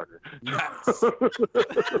that motherfucker. Nice.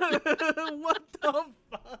 What the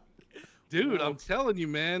fuck? Dude, I'm telling you,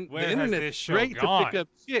 man, Where the has internet's this show great gone? to pick up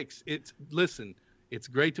chicks. It's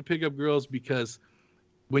great to pick up girls because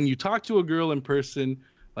when you talk to a girl in person,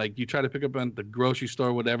 like you try to pick up at the grocery store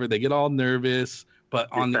or whatever, they get all nervous. But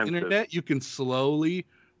on the internet, you can slowly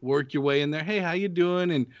work your way in there. Hey, how you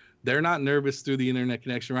doing? And they're not nervous through the internet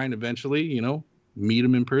connection, right? And eventually, meet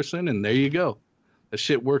them in person, and there you go. That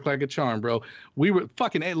shit worked like a charm, bro. We were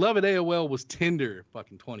fucking Love at AOL was Tinder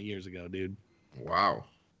fucking 20 years ago, dude. Wow.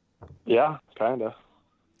 Yeah, kinda.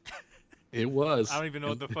 It was. I don't even know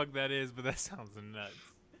what the fuck that is, but that sounds nuts.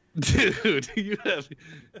 Dude, you have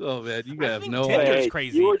no Tinder's Hey,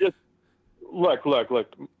 crazy. You were just look,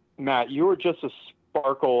 Matt. You were just a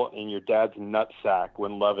sparkle in your dad's nutsack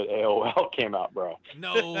when Love at AOL came out, bro.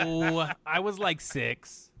 No, I was like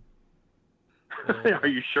 6. Are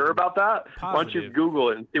you sure about that? Why don't you Positive.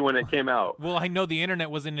 Google it and see when it came out? Well, I know the internet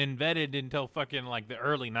wasn't invented until fucking like the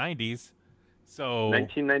early 90s. So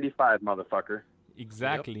 1995, motherfucker.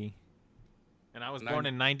 exactly. And I was born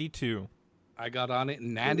in 92. I got on it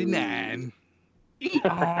in 99.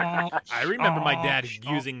 I remember my dad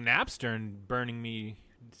using Napster and burning me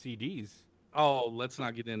CDs. Oh, let's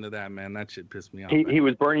not get into that, man. That shit pissed me off. He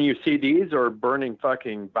was burning you CDs or burning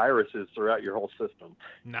fucking viruses throughout your whole system?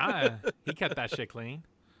 Nah, he kept that shit clean.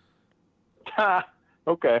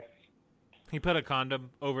 Okay. He put a condom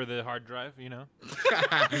over the hard drive,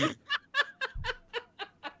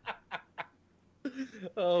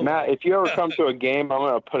 Oh. Matt, if you ever come to a game, I'm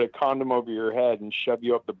going to put a condom over your head and shove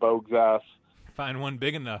you up the Bogue's ass. Find one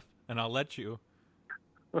big enough, and I'll let you.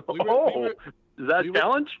 Is that a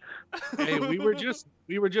challenge? Hey, we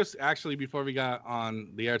were just actually before we got on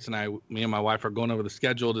the air tonight, me and my wife are going over the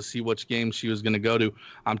schedule to see which game she was going to go to.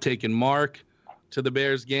 I'm taking Mark to the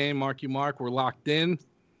Bears game. Mark, we're locked in.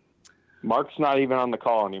 Mark's not even on the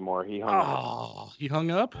call anymore. He hung up. Oh, he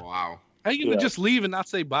hung up? Wow. How you gonna just leave and not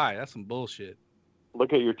say bye? That's some bullshit.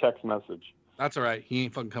 Look at your text message. That's all right. He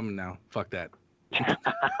ain't fucking coming now. Fuck that.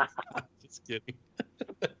 Just kidding.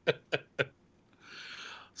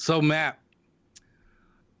 So Matt,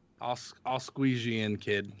 I'll squeeze you in,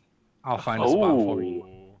 kid. I'll find a spot for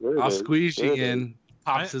you. I'll squeeze you in.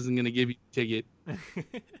 Pops isn't gonna give you a ticket.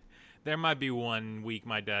 There might be one week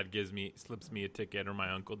my dad slips me a ticket, or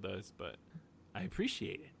my uncle does, but I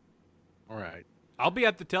appreciate it. All right. I'll be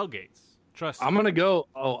at the tailgates. Trust I'm me. gonna go.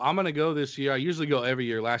 Oh, I'm gonna go this year. I usually go every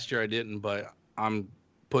year. Last year I didn't, but I'm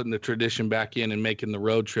putting the tradition back in and making the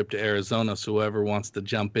road trip to Arizona. So whoever wants to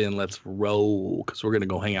jump in, let's roll, because we're gonna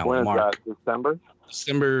go hang out When with is Mark. that? December?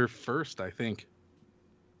 December 1st, I think.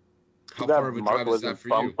 How far of a Mark drive is lives in that for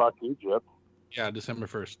you? bumfuck Egypt. Yeah, December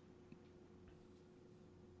 1st.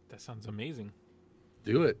 That sounds amazing.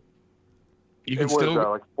 Do it. You can It was still.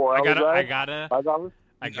 like 4 hours I drive? gotta 5 hours?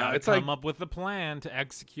 it's come like- up with a plan to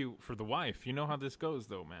execute for the wife. You know how this goes,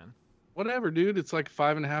 though, man. Whatever, dude. It's like a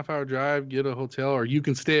 5.5 hour drive. Get a hotel, or you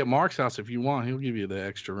can stay at Mark's house if you want. He'll give you the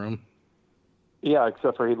extra room. Yeah,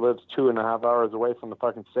 except for he lives 2.5 hours away from the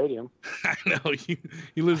fucking stadium. I know he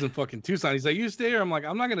lives in fucking Tucson. He's like, you stay here. I'm like,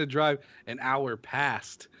 I'm not gonna drive an hour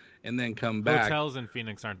past and then come back. Hotels in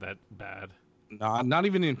Phoenix aren't that bad. No, not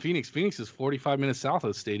even in Phoenix. Phoenix is 45 minutes south of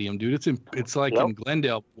the stadium, dude. It's like in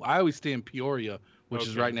Glendale. I always stay in Peoria, which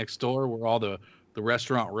is right next door, where all the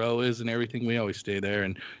restaurant row is and everything. We always stay there,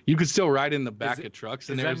 and you can still ride in the back of trucks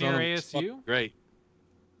in Is that Arizona. near It's fucking ASU? Great.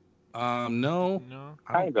 No.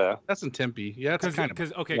 Kinda. That's in Tempe. Yeah, it's kind of.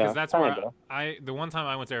 Because that's where the one time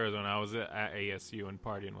I went to Arizona, I was at ASU and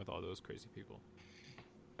partying with all those crazy people.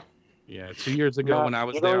 Yeah, 2 years ago No, when I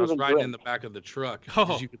was you there, don't I was even riding drink. in the back of the truck. Oh.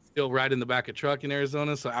 'Cause you could still ride in the back of truck in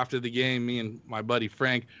Arizona. So after the game, me and my buddy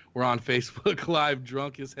Frank were on Facebook Live,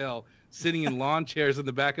 drunk as hell, sitting in lawn chairs in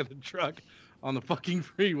the back of the truck on the fucking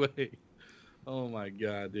freeway. Oh my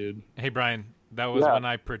god, dude. Hey, Brian, that was when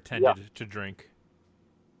I pretended to drink.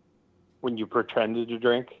 When you pretended to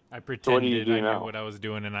drink? I So what do pretended you do I now? knew what I was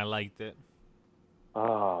doing and I liked it.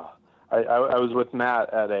 Ah, I was with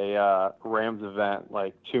Matt at a Rams event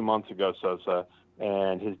like 2 months ago, Sosa,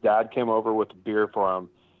 and his dad came over with a beer for him,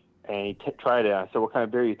 and he tried it. I said, "What kind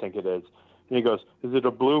of beer do you think it is?" And he goes, "Is it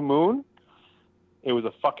a Blue Moon?" It was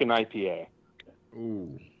a fucking IPA.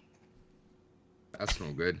 Ooh, that's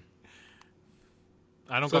no good.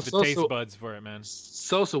 I don't So- got the so- taste so- buds for it, man.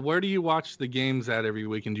 Sosa, where do you watch the games at every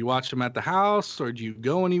weekend? Do you watch them at the house, or do you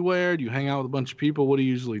go anywhere? Do you hang out with a bunch of people? What do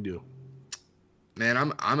you usually do? Man,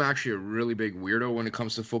 I'm actually a really big weirdo when it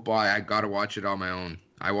comes to football. I gotta watch it on my own.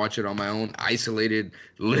 I watch it on my own, isolated,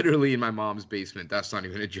 literally in my mom's basement. That's not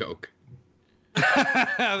even a joke.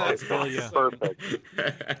 I feel you. Perfect.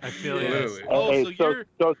 I feel you. Literally. Oh, Hey,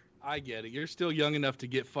 so I get it. You're still young enough to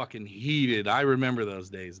get fucking heated. I remember those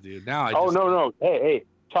days, dude. Now I just No. Hey,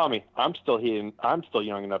 Tommy, I'm still heated. I'm still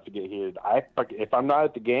young enough to get heated. If I'm not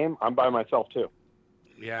at the game, I'm by myself too.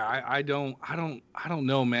 Yeah, I don't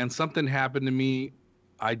know, man. Something happened to me.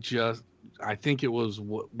 I think it was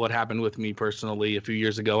what happened with me personally a few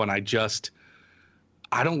years ago, and I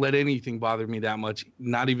don't let anything bother me that much.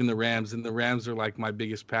 Not even the Rams, and the Rams are like my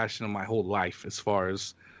biggest passion of my whole life as far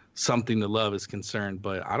as something to love is concerned.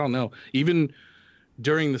 But I don't know. Even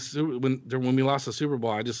during when we lost the Super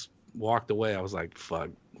Bowl, I just walked away. I was like,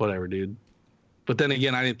 fuck, whatever, dude. But then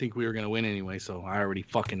again, I didn't think we were gonna win anyway, so I already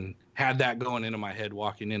fucking had that going into my head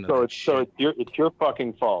walking into that shit. It's your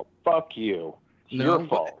fucking fault. Fuck you. It's No, your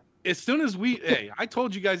fault. As soon as hey, I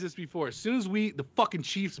told you guys this before. As soon as the fucking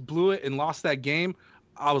Chiefs blew it and lost that game,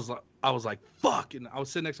 I was like, fuck. And I was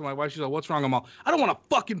sitting next to my wife. She's like, what's wrong? I'm all, I don't want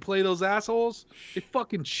to fucking play those assholes. They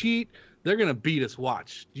fucking cheat. They're gonna beat us.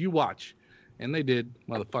 Watch. You watch. And they did,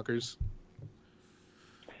 motherfuckers.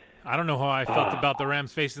 I don't know how I felt about the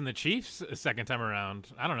Rams facing the Chiefs a second time around.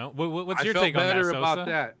 I don't know. What's your I felt take on that, better Sosa? about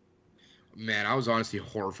that. Man, I was honestly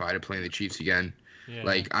horrified at playing the Chiefs again. Yeah.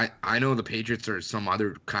 Like, I know the Patriots are some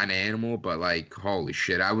other kind of animal, but, like, holy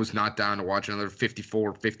shit. I was not down to watch another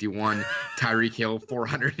 54-51 Tyreek Hill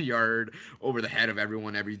 400-yard over the head of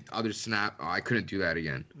everyone every other snap. Oh, I couldn't do that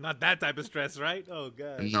again. Not that type of stress, right? Oh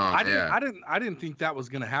god. No, I didn't think that was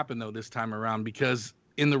gonna happen though this time around, because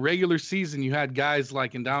in the regular season you had guys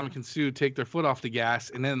like Ndamukong Suh take their foot off the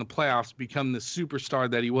gas, and then in the playoffs become the superstar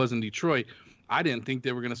that he was in Detroit. I didn't think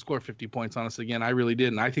they were going to score 50 points on us again. I really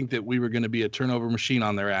didn't. I think that we were going to be a turnover machine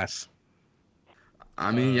on their ass. I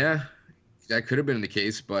mean, yeah, that could have been the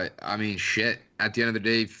case, but I mean, shit. At the end of the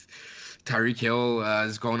day, Tyreek Hill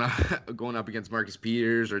is going up against Marcus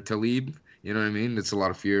Peters or Talib. You know what I mean? It's a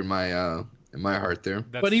lot of fear in my heart there.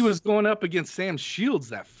 But he was going up against Sam Shields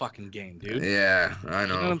that fucking game, dude. Yeah, I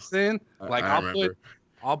know. You know what I'm saying? Like, I remember.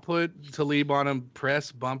 I'll put Talib on him, press,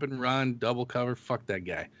 bump and run, double cover. Fuck that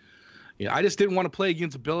guy. Yeah, I just didn't want to play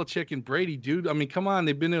against Belichick and Brady, dude. I mean, come on,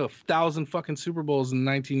 they've been to 1,000 fucking Super Bowls in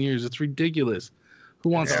 19 years. It's ridiculous. Who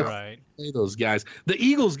wants to play those guys? The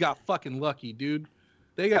Eagles got fucking lucky, dude.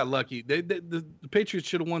 They got lucky. The Patriots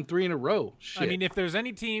should have won 3 in a row. Shit. I mean, if there's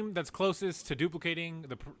any team that's closest to duplicating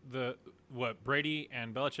the what Brady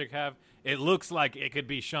and Belichick have, it looks like it could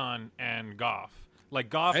be Sean and Goff.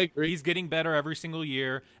 Like Goff, he's getting better every single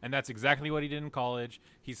year, and that's exactly what he did in college.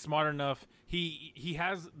 He's smart enough. He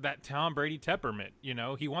has that Tom Brady temperament. You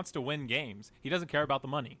know, he wants to win games. He doesn't care about the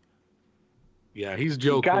money. Yeah, he's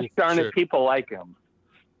Joe. Gosh darn it, people like him.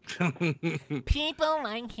 People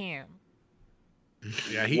like him.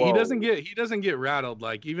 Yeah, he doesn't get rattled.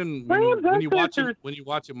 Like even when you watch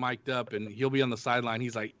him mic'd up and he'll be on the sideline,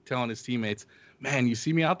 he's like telling his teammates, "Man, you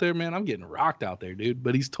see me out there, man? I'm getting rocked out there, dude."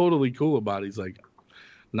 But he's totally cool about it. He's like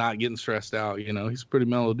not getting stressed out. You know, he's a pretty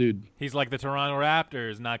mellow dude. He's like the Toronto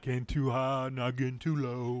Raptors, not getting too high, not getting too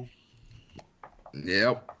low.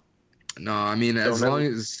 Yep. No, I mean as long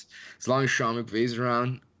as Sean McVay's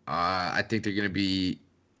around, I think they're gonna be.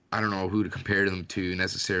 I don't know who to compare them to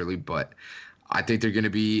necessarily, but I think they're going to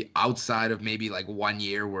be outside of maybe like 1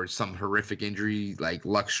 year where some horrific injury, like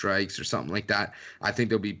luck strikes or something like that. I think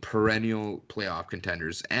they'll be perennial playoff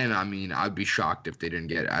contenders. And I mean, I'd be shocked if they didn't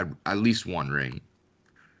get at least one ring.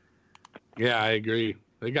 Yeah, I agree.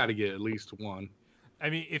 They got to get at least one. I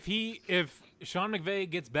mean, if Sean McVay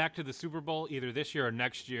gets back to the Super Bowl either this year or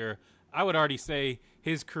next year, I would already say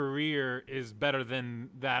his career is better than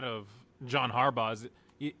that of John Harbaugh's.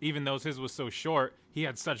 Even though his was so short, he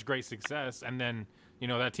had such great success, and then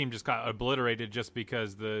that team just got obliterated just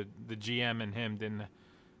because the GM and him didn't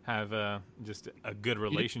have just a good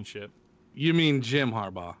relationship. You mean Jim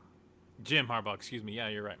Harbaugh? Jim Harbaugh, excuse me. Yeah,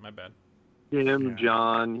 you're right. My bad.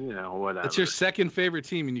 John, whatever. It's your second favorite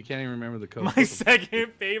team, and you can't even remember the coach. My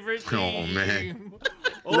second favorite team. Oh man.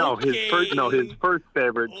 No, his first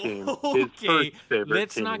favorite team. Okay. His first favorite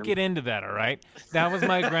Let's team. not get into that, all right? That was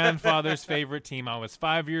my grandfather's favorite team. I was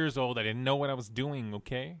 5 years old. I didn't know what I was doing,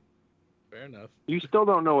 okay? Fair enough. You still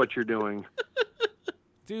don't know what you're doing.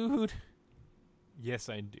 Dude. Yes,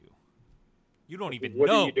 I do. You don't even What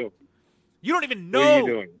know. are you doing? You don't even know. What are you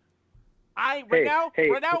doing? Right now,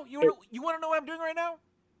 you want to know what I'm doing right now?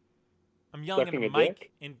 I'm yelling Sucking at the a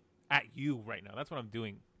mic at you right now. That's what I'm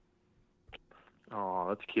doing. Oh,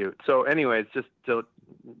 that's cute. So anyways, just to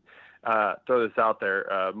throw this out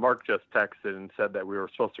there, Mark just texted and said that we were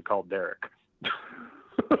supposed to call Derek.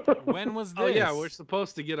 When was this? Oh yeah, we're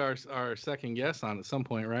supposed to get our second guest on at some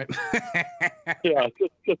point, right? Yeah,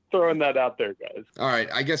 just throwing that out there, guys. All right,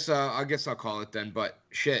 I guess I'll call it then. But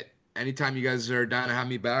shit, anytime you guys are down to have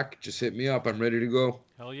me back, just hit me up. I'm ready to go.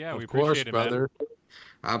 Hell yeah, we Of course, appreciate it, brother. man.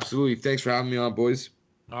 Absolutely. Thanks for having me on, boys.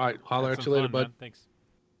 All right, holler Had at some you later, fun, bud. man. Thanks.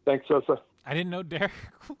 Thanks, Sosa. I didn't know Derek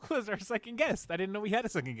was our second guest. I didn't know we had a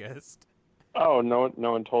second guest. Oh, no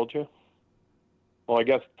one told you? Well, I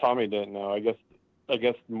guess Tommy didn't know. I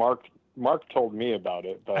guess Mark told me about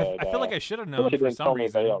it, but I feel like I should have he known for didn't some tell me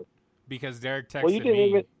reason about it. because Derek texted Well, you didn't me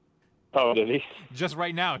even. Oh, did he? just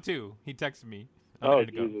right now too. He texted me. a Oh, minute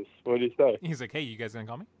ago. Jesus! What did he say? He's like, "Hey, you guys gonna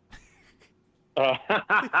call me?"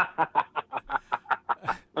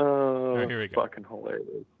 Oh, Here we go. Fucking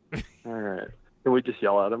hilarious. All right. Can we just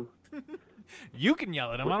yell at him? You can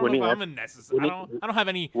yell at him. I don't When know he if I'm an- a necessary. I don't have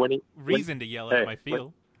any reason to yell at him. I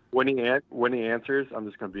feel. When he answers, I'm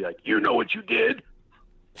just gonna be like, "You know what you did."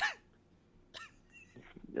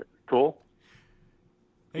 Yeah, cool.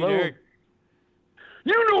 Hey, Hello? Derek.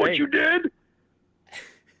 You know what you did,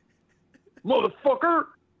 motherfucker.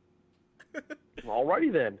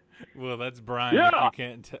 Alrighty then. Well, that's Brian. Yeah. If you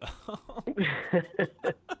can't tell.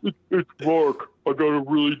 It's Mark. I got a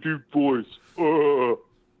really deep voice.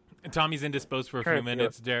 Tommy's indisposed for a few Heck,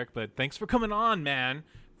 minutes, Derek, but thanks for coming on, man.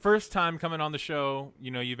 First time coming on the show.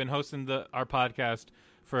 You've been hosting our podcast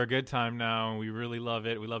for a good time now, and we really love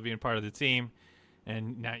it. We love being part of the team.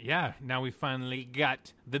 And now we finally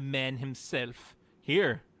got the man himself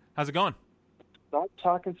here. How's it going? Stop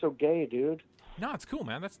talking so gay, dude. No, it's cool,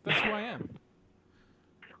 man. That's who I am.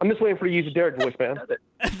 I'm just waiting for you to use the Derek voice, man.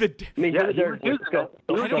 Yeah, he was using it.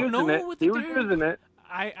 I don't know what He to was do. using it.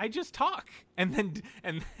 I just talk, and then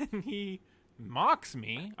he mocks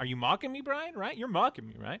me. Are you mocking me, Brian? Right? You're mocking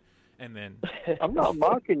me, right? And then I'm not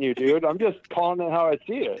mocking you, dude. I'm just calling it how I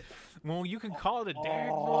see it. well, you can call it a Derek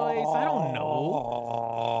voice. I don't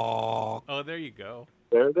know. Oh, there you go.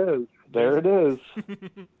 There it is. There it is.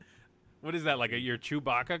 What is that, like your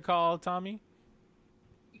Chewbacca call, Tommy?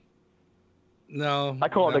 No, I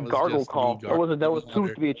call it that a was gargle just call. me That was gargling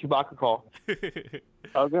supposed to be a Chewbacca call.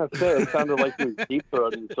 I was gonna say it sounded like you were deep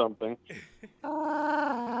throating something.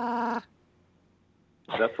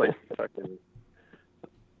 That's like fucking.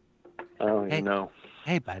 I don't even know.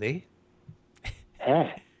 Hey, buddy.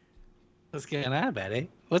 Hey. What's going on, buddy?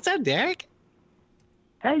 What's up, Derek?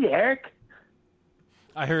 Hey, Derek.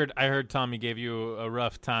 I heard Tommy gave you a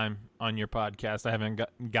rough time on your podcast. I haven't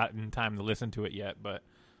gotten time to listen to it yet, but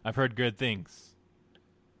I've heard good things.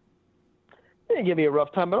 It didn't give me a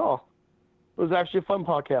rough time at all. It was actually a fun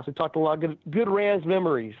podcast. We talked a lot of good Rams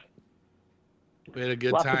memories. We had a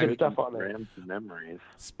good Lots time. of good stuff on there. Rams memories.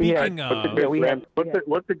 Speaking What's of, the good Rams?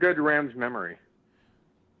 What's a good Rams memory?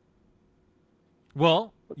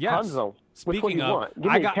 well, Yes. Tons of them. Which one Speaking you of, want?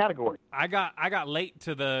 Give me a category. I got late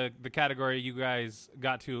to the category you guys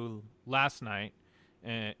got to last night,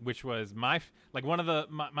 which was one of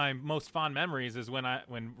my most fond memories is when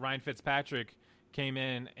Ryan Fitzpatrick came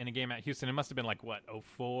in a game at Houston. It must have been like what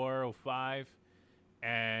 04, 05.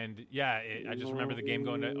 And yeah, I just remember the game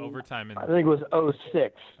going to overtime. And I think it was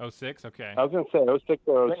 06. 06, okay. I was gonna say 06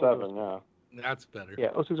 or 07. Yeah. That's better. Yeah,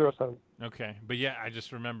 06 or 07. Okay, but yeah, I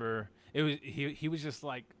just remember it was he was just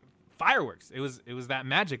like fireworks. It was that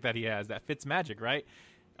magic that he has, that Fitz magic, right?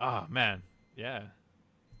 Oh man, yeah.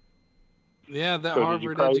 Yeah, that So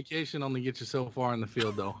Harvard education only gets you so far in the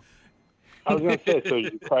field, though. I was gonna say, so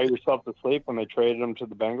did you cry yourself to sleep when they traded him to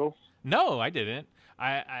the Bengals? No, I didn't.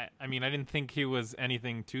 I mean, I didn't think he was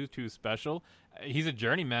anything too special. He's a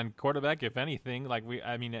journeyman quarterback, if anything.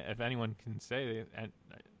 If anyone can say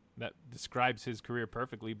that describes his career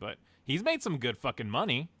perfectly. But he's made some good fucking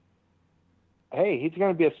money. Hey, he's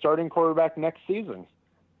going to be a starting quarterback next season.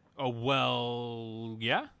 Oh well,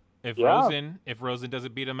 yeah. If Rosen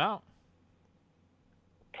doesn't beat him out.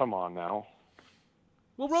 Come on now.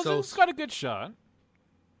 Well, Rosen's got a good shot.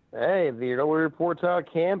 Hey, the early reports out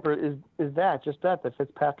of camp is that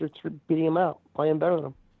Fitzpatrick's beating him out, playing better than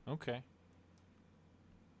him. Okay.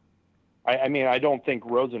 I mean, I don't think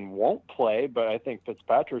Rosen won't play, but I think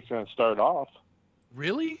Fitzpatrick's going to start off.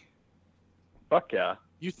 Really? Fuck yeah.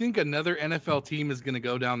 You think another NFL team is going to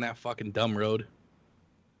go down that fucking dumb road?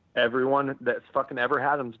 Everyone that's fucking ever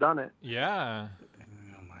had him's done it. Yeah.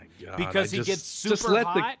 Oh my god. Because he gets super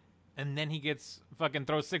hot, and then he gets fucking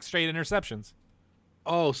throws 6 straight interceptions.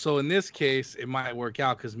 Oh, so in this case, it might work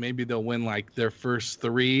out because maybe they'll win like their first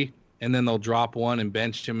 3, and then they'll drop one and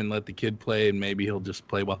bench him and let the kid play, and maybe he'll just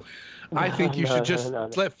play well. I think you should just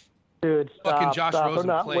let fucking Josh Rosen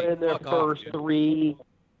They're not play. winning their first 3.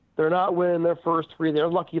 They're not winning their first 3. They're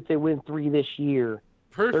lucky if they win 3 this year.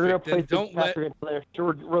 Perfect. They're going to play don't let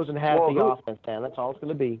until Rosen has the offense, Dan. That's all it's going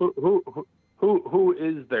to be. Who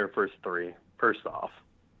is their first 3? First off,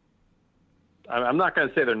 I'm not going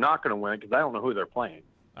to say they're not going to win because I don't know who they're playing.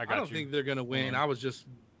 I don't think they're going to win. I was just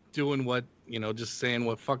doing what, just saying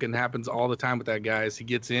what fucking happens all the time with that guy is he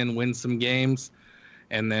gets in, wins some games,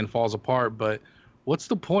 and then falls apart. But what's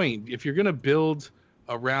the point? If you're going to build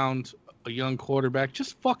around a young quarterback,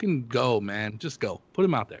 just fucking go, man. Just go. Put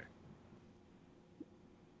him out there.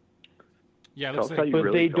 Yeah,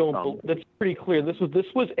 but they don't. That's pretty clear. This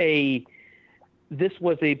was a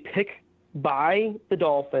pick by the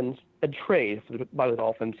Dolphins, a trade by the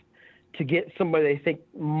Dolphins to get somebody they think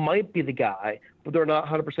might be the guy, but they're not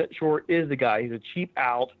 100% sure is the guy. He's a cheap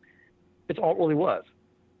out. It's all it really was.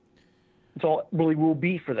 It's all it really will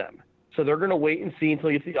be for them. So they're going to wait and see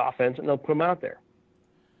until you see the offense, and they'll put him out there.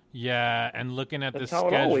 Yeah, and looking at the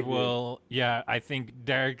schedule, yeah, I think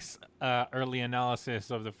Derek's early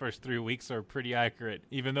analysis of the first 3 weeks are pretty accurate.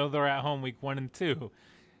 Even though they're at home week 1 and 2.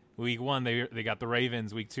 Week 1, they got the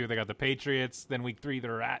Ravens. Week 2, they got the Patriots. Then week 3,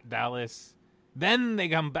 they're at Dallas. Then they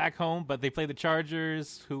come back home, but they play the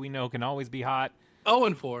Chargers, who we know can always be hot.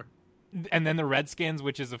 0-4. And then the Redskins,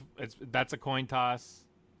 which is that's a coin toss.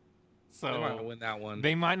 So they might not win that one.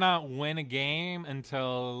 They might not win a game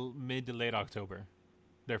until mid to late October.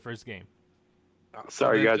 Their first game.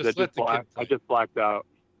 Sorry, guys. I just blacked out.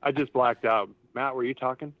 Matt, were you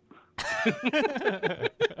talking?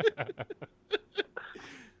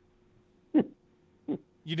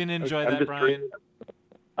 You didn't enjoy that, Brian?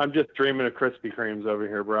 I'm just dreaming of Krispy Kremes over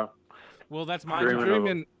here, bro. Well, that's my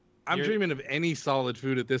I'm dreaming of any solid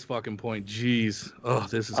food at this fucking point. Jeez. Oh,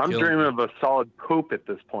 this is I'm dreaming of a solid poop at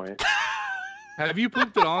this point. Have you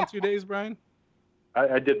pooped it on 2 days, Brian?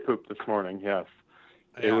 I did poop this morning, yes.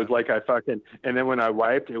 Yeah. It was like and then when I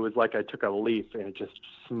wiped, it was like I took a leaf and it just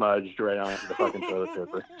smudged right onto the fucking toilet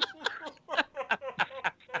paper.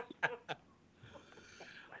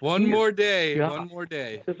 One more day.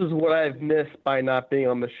 This is what I've missed by not being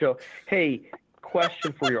on the show. Hey,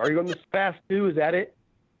 question for you. Are you on this fast too? Is that it?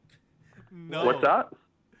 No. What's that?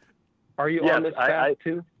 Are you on this fast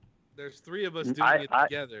too? There's 3 of us doing it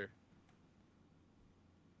together.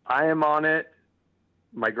 I am on it.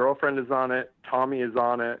 My girlfriend is on it. Tommy is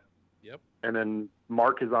on it. Yep. And then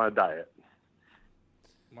Mark is on a diet.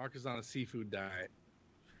 Mark is on a seafood diet.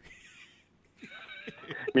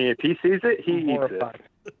 I mean, if he sees it, he eats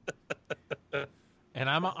it. And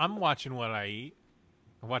I'm watching what I eat.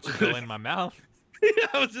 I watch it go in my mouth.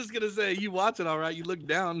 I was just gonna say, you watch it all right. You look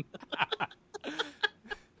down.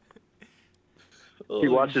 He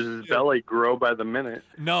watches his belly grow by the minute.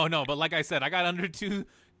 No, but like I said, I got under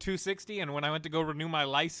 260, and when I went to go renew my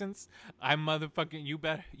license, I motherfucking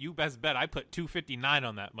you best bet I put 259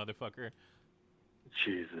 on that motherfucker.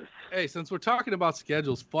 Jesus. Hey, since we're talking about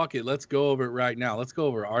schedules, fuck it. Let's go over it right now. Let's go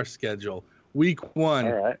over our schedule. Week 1.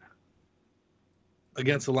 All right.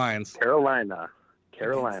 Against the Lions. Carolina.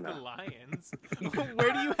 Against the Lions.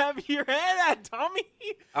 Where do you have your head at, Tommy?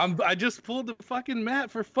 I just pulled the fucking mat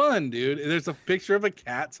for fun, dude. There's a picture of a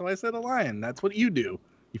cat, so I said a lion. That's what you do,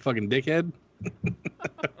 you fucking dickhead.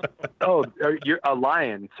 Oh, you're a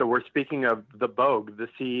lion. So we're speaking of the Bogue, the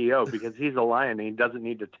CEO, because he's a lion and he doesn't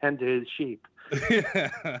need to tend to his sheep. Yeah.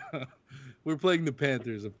 We're playing the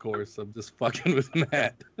Panthers, of course. I'm just fucking with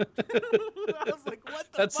Matt. I was like,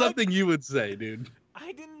 what the That's fuck? something you would say, dude.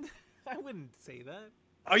 I wouldn't say that.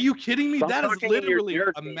 Are you kidding me? Stop That is talking in your literally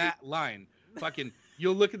ear, a dude. Matt line. Fucking,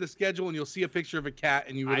 you'll look at the schedule and you'll see a picture of a cat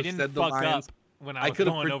and you would I have didn't said the fuck Lions. up when I was could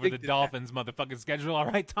have going over the predicted Dolphins motherfucking schedule. All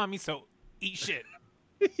right, Tommy, so eat shit.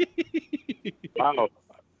 Wow.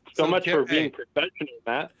 So much for hey, being professional,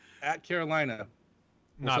 Matt. At Carolina.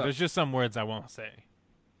 No, up? there's just some words I won't say.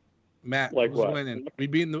 Matt, Like who's what? winning? We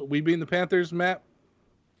beating the Panthers, Matt?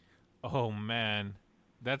 Oh, man.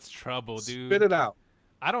 That's trouble, dude. Spit it out.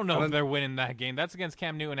 I don't know if they're winning that game. That's against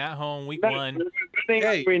Cam Newton at home, week Matt, 1.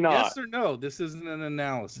 Hey, we not. yes or no? This isn't an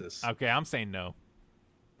analysis. Okay, I'm saying no.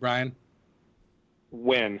 Ryan,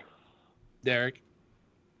 Win. Derek.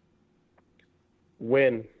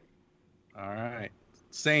 Win. All right.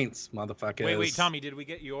 Saints, motherfuckers. Wait, Tommy, did we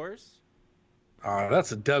get yours? Oh,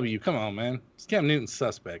 that's a W. Come on, man. It's Cam Newton's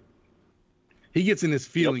suspect. He gets in his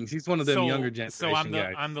feelings. He's one of them younger generation So I'm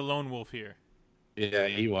guys. I'm the lone wolf here. Yeah,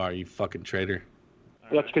 you are, you fucking traitor.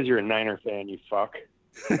 That's because you're a Niner fan, you fuck.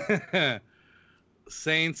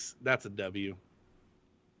 Saints, that's a W.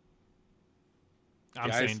 I'm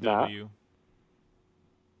Guys, saying Matt? W.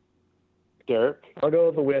 Derek? I'll go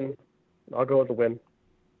with the win.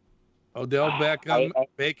 Odell Beckham,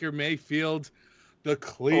 Baker Mayfield, the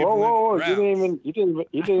Cleveland Whoa! Browns. You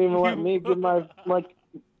didn't even let me give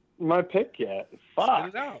my pick yet. Spit Fuck.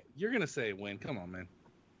 it out. You're gonna say win. Come on, man.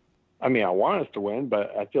 I mean, I want us to win,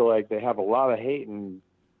 but I feel like they have a lot of hate and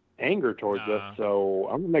anger towards Nah. us, so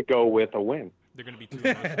I'm gonna go with a win. They're going to be too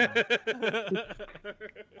emotional.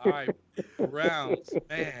 All right, Browns,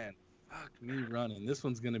 man. Fuck me running. This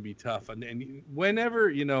one's gonna be tough. And whenever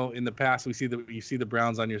in the past you see the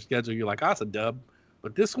Browns on your schedule, you're like, "Oh, it's a dub."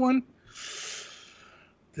 But this one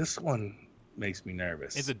makes me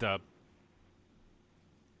nervous. It's a dub.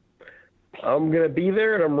 I'm gonna be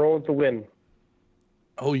there, and I'm rolling to win.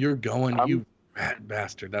 Oh, you're going, you rat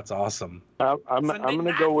bastard. That's awesome. I'm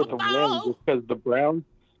gonna go with a win just because the Browns.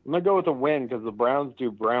 I'm gonna go with a win because the Browns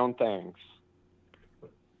do brown things.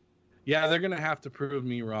 Yeah, they're gonna have to prove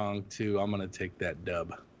me wrong too. I'm gonna take that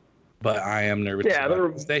dub, but I am nervous. Yeah,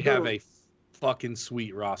 they have a fucking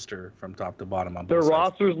sweet roster from top to bottom on Their both sides.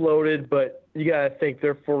 roster's loaded, but you gotta think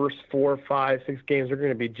their first 4, 5, 6 games they're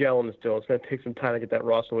gonna be gelling still. It's gonna take some time to get that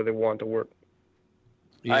roster where they want it to work.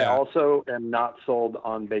 Yeah. I also am not sold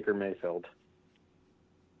on Baker Mayfield.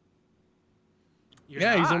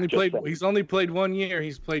 He's only played 1 year.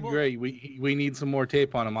 He's played great. We need some more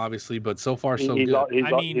tape on him, obviously, but so far so good.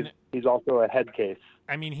 He's also a head case.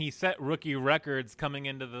 I mean, he set rookie records coming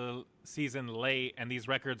into the season late, and these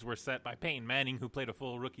records were set by Peyton Manning, who played a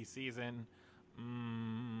full rookie season.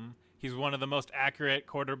 He's one of the most accurate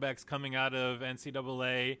quarterbacks coming out of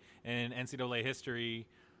NCAA and NCAA history.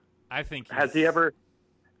 I think. Has he ever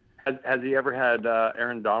had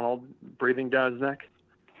Aaron Donald breathing down his neck?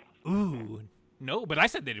 Ooh, no, but I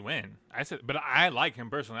said they'd win. But I like him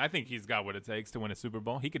personally. I think he's got what it takes to win a Super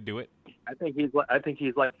Bowl. He could do it. I think he's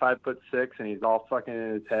like 5'6", and he's all fucking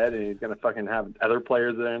in his head, and he's gonna fucking have other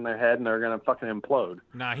players that are in their head, and they're gonna fucking implode.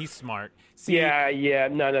 Nah, he's smart. Yeah.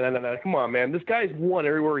 No. Come on, man. This guy's won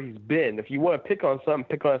everywhere he's been. If you want to pick on something,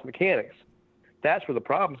 pick on his mechanics. That's where the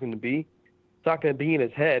problem's going to be. It's not going to be in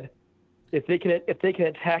his head. If they can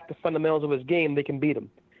attack the fundamentals of his game, they can beat him.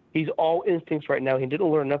 He's all instincts right now. He didn't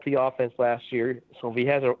learn enough of the offense last year. So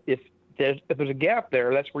if there's a gap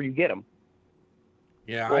there, that's where you get him.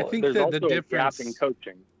 Yeah, Well, I think there's that also the difference a gap in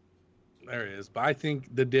coaching. There is, but I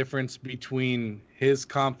think the difference between his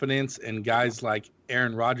confidence and guys like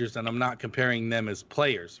Aaron Rodgers, and I'm not comparing them as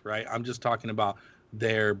players, right? I'm just talking about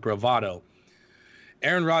their bravado.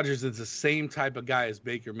 Aaron Rodgers is the same type of guy as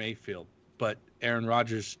Baker Mayfield, but Aaron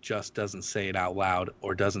Rodgers just doesn't say it out loud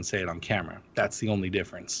or doesn't say it on camera. That's the only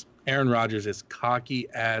difference. Aaron Rodgers is cocky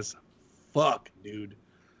as fuck, dude.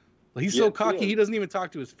 He's so cocky, he doesn't even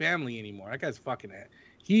talk to his family anymore. That guy's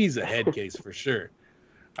he's a head case for sure.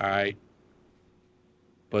 All right.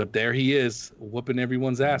 But there he is, whooping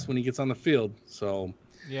everyone's ass when he gets on the field. So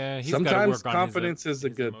yeah, he's sometimes gotta work confidence on his is a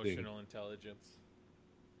good thing. emotional intelligence.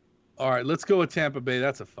 All right, let's go with Tampa Bay.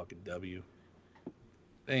 That's a fucking W.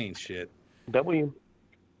 They ain't shit. W.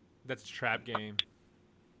 That's a trap game.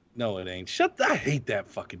 No, it ain't. I hate that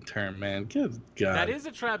fucking term, man. Good God. That is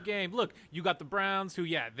a trap game. Look, you got the Browns, who,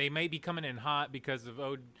 they may be coming in hot because of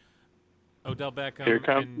Odell Beckham. Here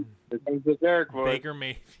comes the Derek voice. Baker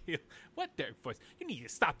Mayfield. What Derek voice? You need to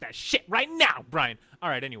stop that shit right now, Brian. All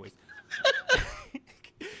right, anyways.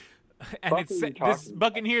 And this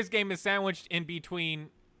Buccaneers game is sandwiched in between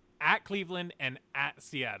at Cleveland and at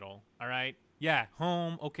Seattle. All right, yeah,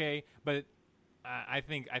 home, okay, but I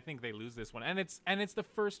think they lose this one, and it's the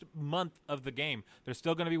first month of the game. They're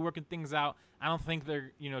still going to be working things out. I don't think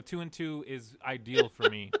they're 2-2 is ideal for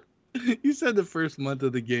me. You said the first month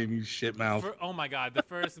of the game, you shit mouth. Oh my God, the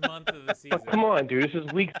first month of the season. Come on, dude. This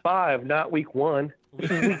is week 5, not week 1.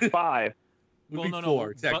 This is week 5. Week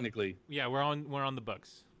 4, technically. Yeah, we're on the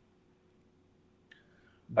Bucks.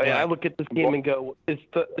 I look at this game and go, it's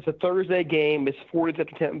a Thursday game. It's 40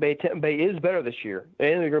 after Tampa Bay. Tampa Bay is better this year,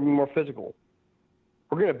 and they're going to be more physical.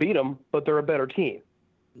 We're going to beat them, but they're a better team.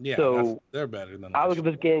 Yeah, so they're better than us. I look at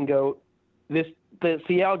this game and go, the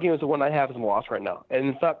Seattle game is the one I have as a loss right now, and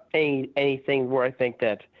it's not anything where I think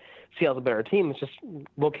that Seattle's a better team. It's just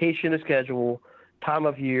location of schedule, time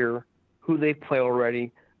of year, who they play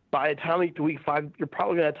already. By the time you get to week 5, you're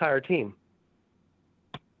probably going to have a tired team.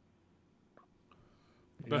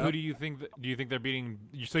 But who do you think? Do you think they're beating?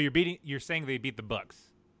 So you're saying they beat the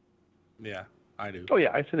Bucks? Yeah, I do. Oh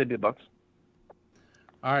yeah, I say they beat the Bucks.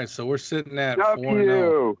 All right, so we're sitting at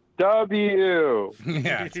W. 4-0.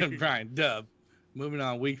 Yeah, Brian, dub. Moving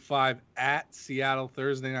on, week 5 at Seattle,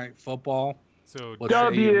 Thursday Night Football. So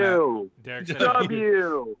W. Derek said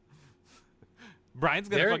W. Brian's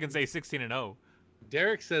gonna fucking say 16-0.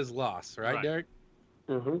 Derek says loss, right, Derek?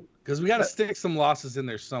 Mm-hmm. Because we got to stick some losses in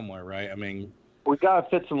there somewhere, right? I mean, we got to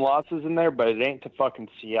fit some losses in there, but it ain't to fucking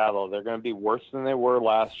Seattle. They're going to be worse than they were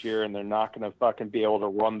last year, and they're not going to fucking be able to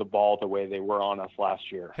run the ball the way they were on us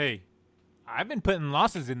last year. Hey, I've been putting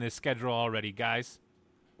losses in this schedule already, guys.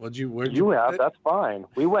 Where'd you have? That's fine.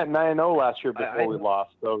 We went 9-0 last year before we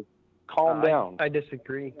lost, so calm down. I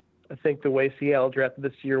disagree. I think the way Seattle drafted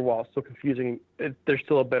this year, while still confusing, they're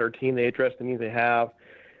still a better team. They address the needs they have.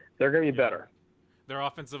 They're going to be better. Their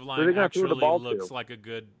offensive line actually looks like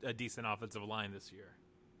a decent offensive line this year.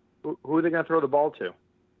 Who are they going to throw the ball to?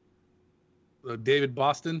 David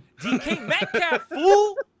Boston. DK Metcalf,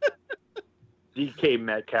 fool! DK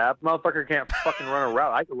Metcalf. Motherfucker can't fucking run a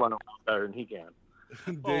route. I can run a route better than he can.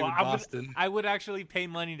 David Boston. I would actually pay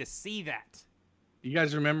money to see that. You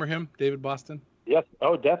guys remember him, David Boston? Yes.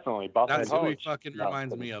 Oh, definitely. Boston. That's who he fucking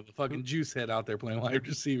reminds me of. A fucking juice head out there playing wide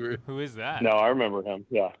receiver. Who is that? No, I remember him.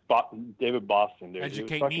 Yeah, David Boston, dude.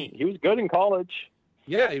 Educate me. He was good in college.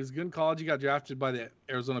 Yeah, he was good in college. He got drafted by the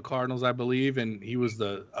Arizona Cardinals, I believe, and he was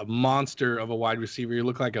a monster of a wide receiver. He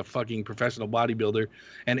looked like a fucking professional bodybuilder.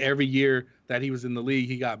 And every year that he was in the league,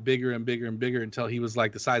 he got bigger and bigger and bigger until he was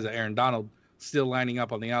like the size of Aaron Donald, still lining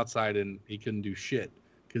up on the outside, and he couldn't do shit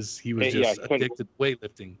because he was just addicted to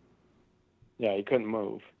weightlifting. Yeah, he couldn't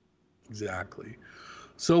move. Exactly.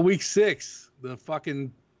 So week 6, the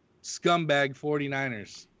fucking scumbag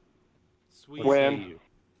 49ers. Sweet. Win.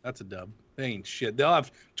 That's a dub. They ain't shit. They'll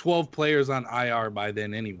have 12 players on IR by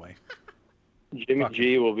then anyway. Jimmy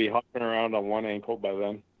G will be hopping around on one ankle by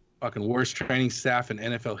then. Fucking worst training staff in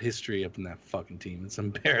NFL history up in that fucking team. It's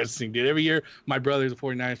embarrassing, dude. Every year, my brother's a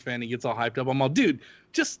 49ers fan. He gets all hyped up. I'm all, dude,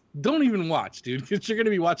 just don't even watch, dude, because you're going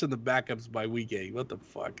to be watching the backups by week 8. What the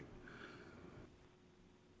fuck?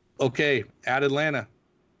 Okay, at Atlanta,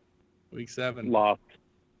 week 7. Lost.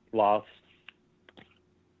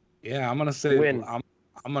 Yeah, I'm gonna say win. I'm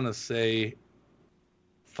gonna say,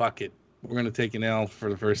 fuck it. We're gonna take an L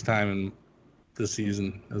for the first time in this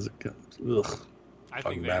season. I think they lose. I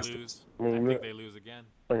think they lose again.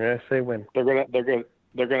 I'm gonna say win. They're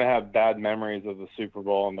gonna have bad memories of the Super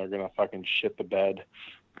Bowl, and they're gonna fucking shit the bed.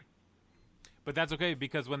 But that's okay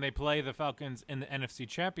because when they play the Falcons in the NFC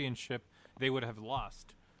Championship, they would have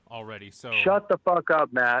lost already. So shut the fuck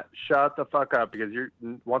up, Matt. Shut the fuck up, because you're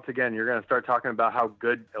once again you're gonna start talking about how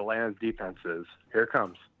good Atlanta's defense is. Here it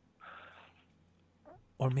comes.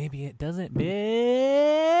 Or maybe it doesn't,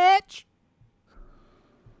 bitch.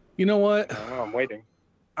 You know what? I don't know, I'm waiting.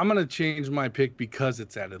 I'm gonna change my pick because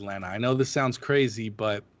it's at Atlanta. I know this sounds crazy,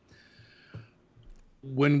 but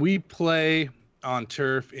when we play on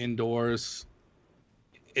turf indoors,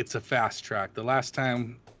 it's a fast track. The last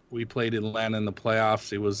time we played Atlanta in the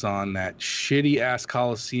playoffs, it was on that shitty-ass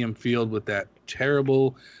Coliseum field with that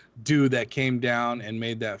terrible dude that came down and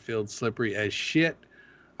made that field slippery as shit.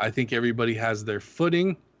 I think everybody has their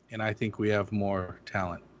footing, and I think we have more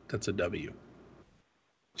talent. That's a W.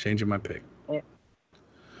 Changing my pick.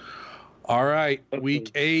 All right,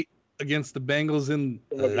 week 8 against the Bengals in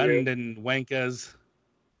London, Wankas.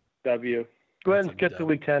 W. Go ahead and skip to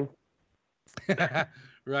week 10.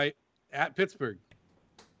 Right. At Pittsburgh.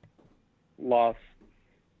 Loss.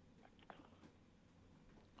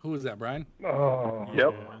 Who was that, Brian? Oh.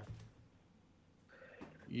 Yep.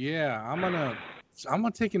 Yeah, I'm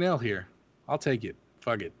gonna take an L here. I'll take it.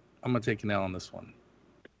 Fuck it. I'm gonna take an L on this one.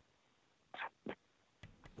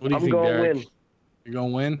 What do you think, Derek? Win. You're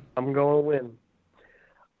gonna win? I'm going to win.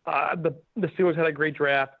 The Steelers had a great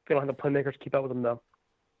draft. They don't have the playmakers to keep up with them, though.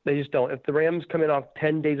 They just don't. If the Rams come in off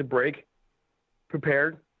 10 days of break,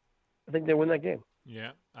 prepared, I think they win that game.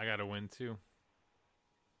 Yeah, I got to win too.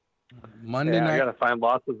 Monday night. I got to find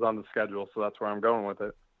losses on the schedule, so that's where I'm going with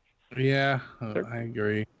it. Yeah, I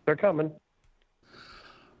agree. They're coming.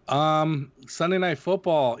 Sunday Night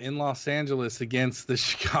Football in Los Angeles against the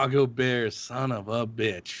Chicago Bears. Son of a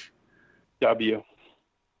bitch. W.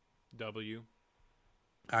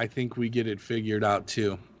 I think we get it figured out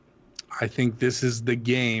too. I think this is the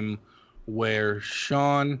game where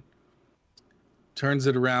Sean turns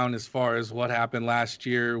it around as far as what happened last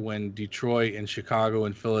year when Detroit and Chicago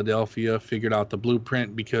and Philadelphia figured out the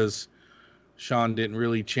blueprint, because Sean didn't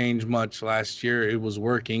really change much last year. It was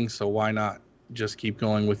working, so why not just keep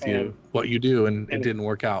going with what you do, and it didn't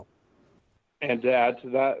work out. And to add to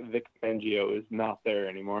that, Vic Fangio is not there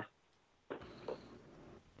anymore.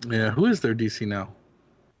 Yeah, who is their DC now?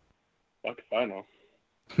 Fuck if I know.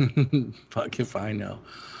 Fuck if I know.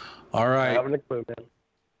 All right. I haven't a clue, man.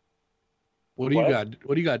 What do you got?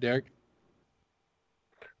 What do you got, Derek?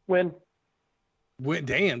 Win.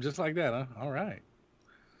 Damn, just like that, huh? All right.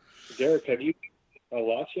 Derek, have you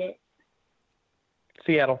lost yet?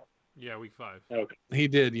 Seattle. Yeah, week 5. Okay. He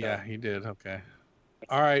did, yeah, he did. Okay.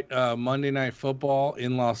 All right, Monday Night Football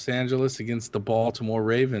in Los Angeles against the Baltimore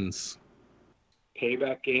Ravens.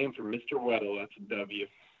 Payback game for Mr. Weddle. That's a W.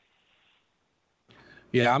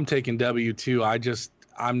 Yeah, I'm taking W too. I've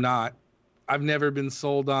never been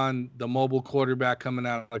sold on the mobile quarterback coming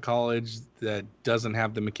out of college that doesn't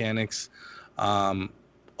have the mechanics.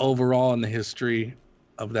 Overall, in the history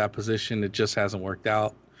of that position, it just hasn't worked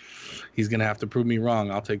out. He's going to have to prove me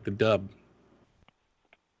wrong. I'll take the dub.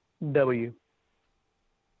 W.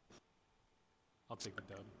 I'll take the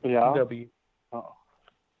dub. Yeah. W. Oh.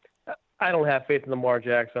 I don't have faith in Lamar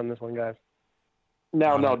Jackson on this one, guys.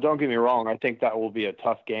 No, don't get me wrong. I think that will be a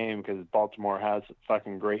tough game because Baltimore has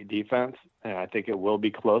fucking great defense, and I think it will be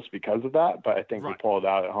close because of that. But I think we pull it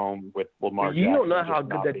out at home with Lamar Jackson. You don't know how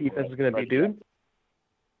good that defense is going to be, dude.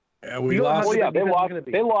 Yeah, we lost. Well, yeah, they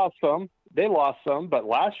lost some. They lost some, but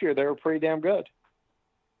last year they were pretty damn good.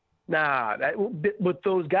 Nah, with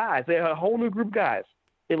those guys, they had a whole new group of guys.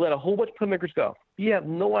 They let a whole bunch of playmakers go. You have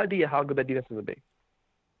no idea how good that defense is going to be.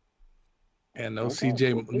 And no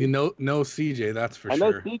CJ, no CJ, that's for sure. I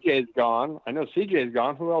know CJ's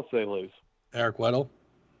gone. Who else did they lose? Eric Weddle.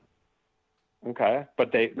 Okay,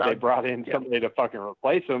 but they brought in somebody to fucking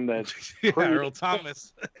replace him. That's Earl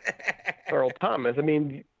Thomas. Earl Thomas. I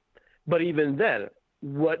mean, but even then,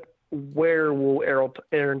 where will Earl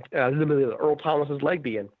Thomas's leg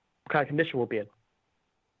be in? What kind of condition will it be in?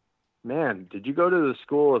 Man, did you go to the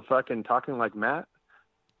school of fucking talking like Matt?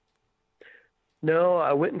 No,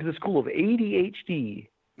 I went into the school of ADHD.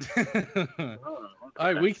 All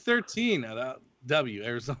right, week 13 at W,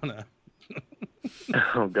 Arizona.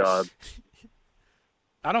 Oh, God.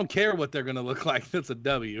 I don't care what they're going to look like. That's a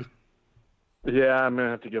W. Yeah, I'm going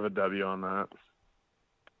to have to give a W on that.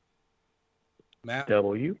 Matt?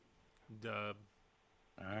 W. Dub.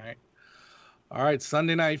 All right,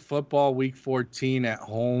 Sunday Night Football, week 14 at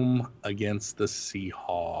home against the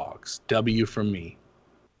Seahawks. W for me.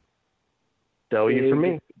 W for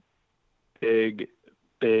me. Big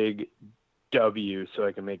W, so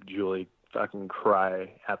I can make Julie fucking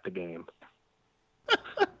cry at the game.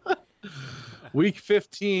 Week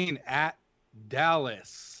 15 at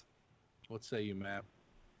Dallas. What say you, Matt?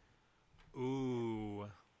 Ooh,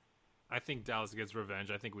 I think Dallas gets revenge.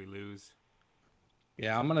 I think we lose.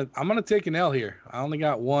 Yeah, I'm gonna take an L here. I only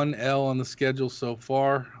got one L on the schedule so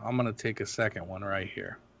far. I'm gonna take a second one right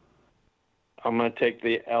here. I'm going to take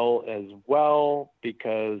the L as well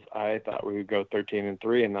because I thought we would go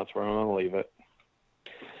 13-3, and that's where I'm going to leave it.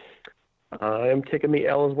 I'm taking the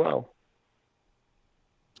L as well.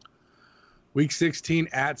 Week 16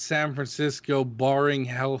 at San Francisco, barring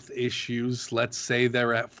health issues. Let's say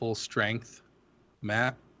they're at full strength.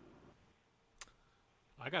 Matt?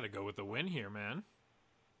 I got to go with the win here, man.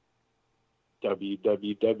 W.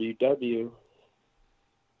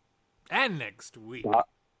 And next week.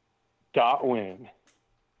 Dot win.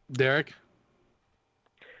 Derek?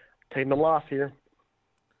 Taking the loss here.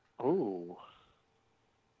 Ooh.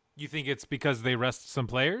 You think it's because they rest some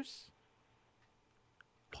players?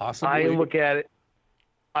 Possibly.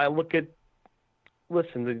 I look at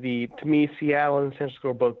listen, to me, Seattle and San Francisco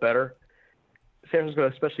are both better. San Francisco,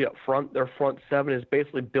 especially up front, their front seven is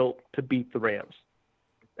basically built to beat the Rams.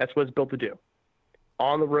 That's what it's built to do.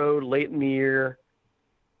 On the road, late in the year,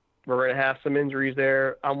 we're going to have some injuries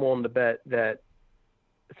there. I'm willing to bet that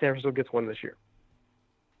San Francisco gets one this year.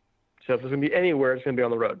 So if there's going to be anywhere, it's going to be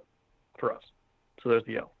on the road for us. So there's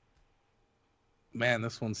the L. Man,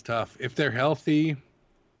 this one's tough. If they're healthy,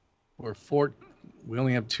 we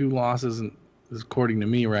only have 2 losses, and this is according to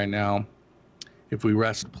me right now. If we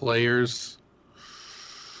rest players,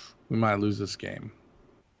 we might lose this game.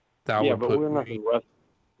 But we're not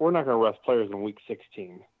going to rest players in week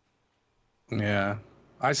 16. Yeah.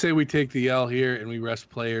 I say we take the L here and we rest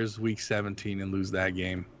players week 17 and lose that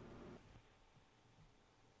game.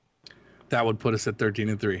 That would put us at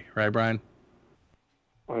 13-3, right, Brian?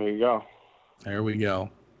 There you go. There we go.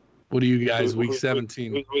 What do you guys, week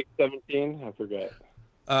 17? Who's week 17? I forget.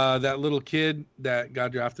 That little kid that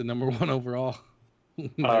got drafted number 1 overall.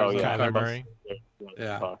 Kyler Murray.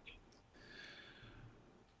 Yeah.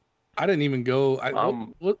 I didn't even go.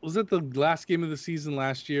 What was it, the last game of the season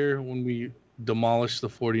last year when we demolished the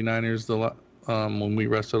 49ers when we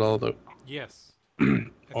rested all the... Yes.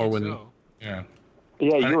 Or when... So. Yeah.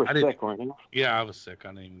 Yeah, you were sick, weren't you? Yeah, I was sick. I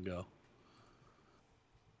didn't even go.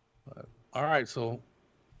 But, all right, so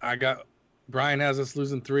Brian has us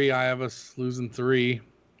losing 3. I have us losing 3.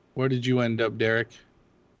 Where did you end up, Derek?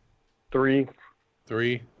 3.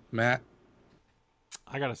 3. Matt?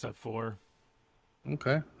 I got us at 4.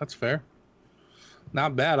 Okay, that's fair.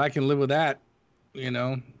 Not bad. I can live with that.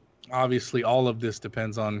 Obviously, all of this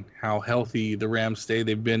depends on how healthy the Rams stay.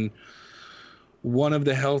 They've been one of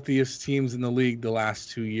the healthiest teams in the league the last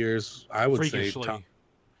 2 years. I would say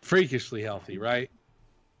freakishly healthy, right?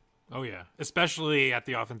 Oh, yeah. Especially at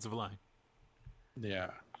the offensive line.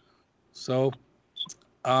 Yeah. So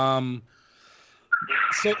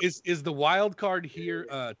is the wild card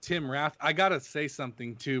here Tim Rath? I got to say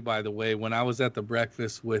something, too, by the way. When I was at the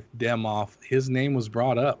breakfast with Demoff, his name was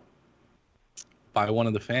brought up by one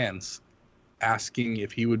of the fans asking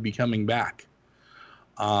if he would be coming back.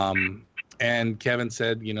 And Kevin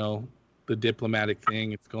said, the diplomatic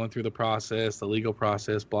thing, it's going through the process, the legal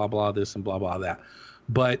process, blah, blah, this and blah, blah, that.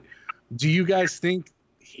 But do you guys think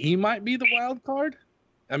he might be the wild card?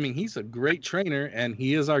 I mean, he's a great trainer, and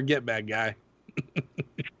he is our get-back guy.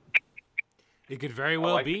 It could very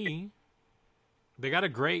well be. They got a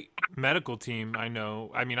great medical team, I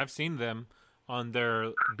know. I mean, I've seen them on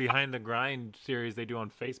their Behind the Grind series they do on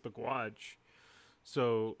Facebook Watch.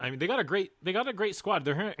 So, I mean, they got a great squad.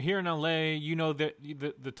 They're here in LA.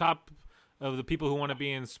 The top of the people who want to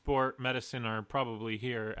be in sport medicine are probably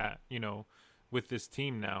here at, with this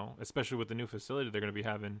team now, especially with the new facility they're going to be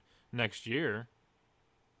having next year.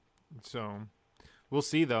 So, we'll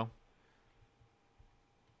see though.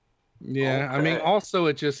 Yeah, okay. I mean, also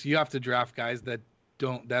you have to draft guys that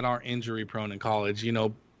aren't injury prone in college.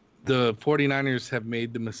 The 49ers have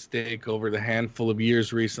made the mistake over the handful of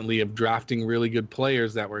years recently of drafting really good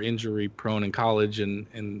players that were injury prone in college,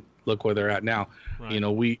 and look where they're at now.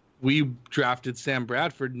 Right. We drafted Sam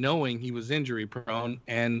Bradford knowing he was injury prone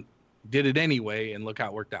and did it anyway, and look how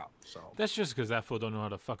it worked out. So that's just because that fool don't know how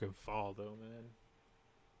to fucking fall, though, man.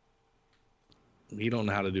 He don't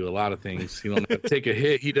know how to do a lot of things. He don't know how to take a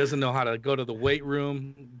hit. He doesn't know how to go to the weight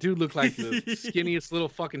room. Dude looked like the skinniest little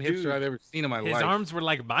fucking hipster I've ever seen in my life. His arms were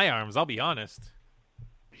like my arms, I'll be honest.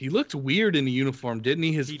 He looked weird in the uniform, didn't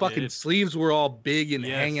he? His fucking sleeves were all big and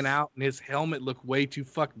hanging out, and his helmet looked way too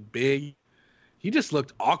fucking big. He just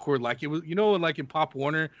looked awkward. Like it was, like in Pop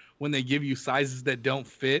Warner when they give you sizes that don't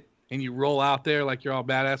fit and you roll out there like you're all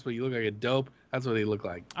badass, but you look like a dope. That's what he looked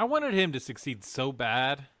like. I wanted him to succeed so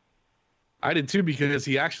bad. I did too, because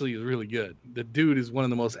he actually is really good. The dude is one of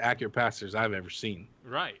the most accurate passers I've ever seen.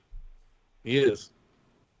 Right. He is.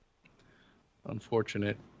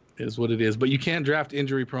 Unfortunate is what it is. But you can't draft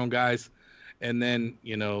injury-prone guys and then,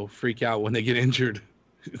 freak out when they get injured.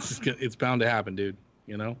 It's bound to happen, dude.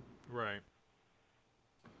 Right.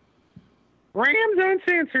 Rams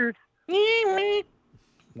Uncensored.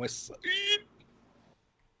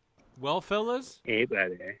 Well, fellas? Hey,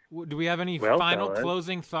 buddy. Do we have any final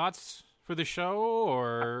closing thoughts for the show,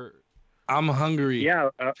 or? I'm hungry. Yeah,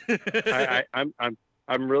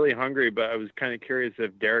 I'm really hungry, but I was kind of curious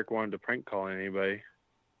if Derek wanted to prank call anybody.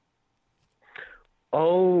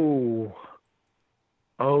 Oh,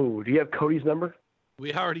 do you have Cody's number?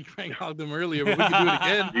 We already prank called them earlier, but we can do it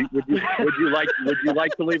again. Would you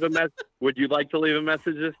like to leave a message? Would you like to leave a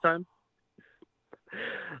message this time?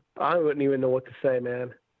 I wouldn't even know what to say,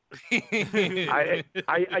 man.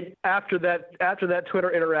 I after that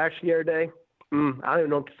Twitter interaction the other day, I don't even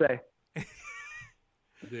know what to say.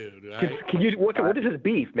 Dude, what is his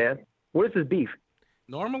beef, man? What is his beef?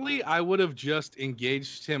 Normally, I would have just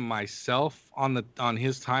engaged him myself on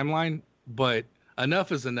his timeline, but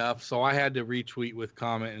enough is enough. So I had to retweet with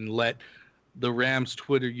comment and let the Rams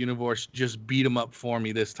Twitter universe just beat him up for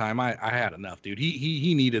me this time. I had enough, dude.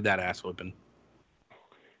 He needed that ass whipping.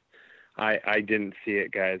 I didn't see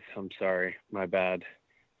it, guys. I'm sorry. My bad.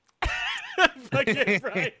 Fucking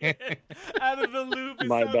Brian out of the loop is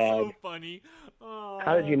so funny. Oh.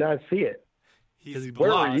 How did you not see it? Where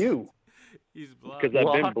were you? He's blocked. Because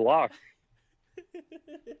I've been blocked.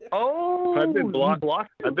 Oh, I've been blocked.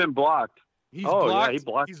 I've been blocked. He's blocked. Yeah, he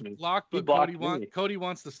blocked he's me. blocked, but blocked me. Cody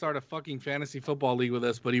wants to start a fucking fantasy football league with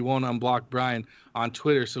us, but he won't unblock Brian on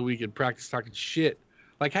Twitter so we could practice talking shit.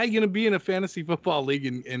 Like, how you gonna be in a fantasy football league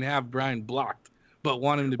and have Brian blocked, but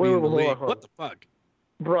want him to be in the league? What the fuck?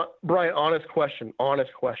 Brian, honest question,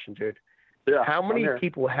 dude. Yeah, how many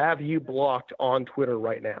people have you blocked on Twitter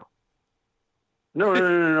right now?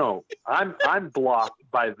 No. I'm blocked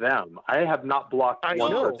by them. I have not blocked I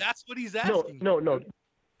one know. person. That's what he's asking. No.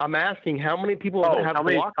 I'm asking how many people have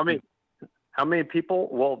blocked you? How many people?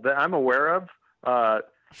 Well, that I'm aware of.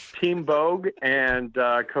 Team Bogue and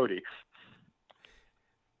Cody.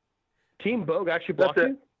 Team Bogue actually blocked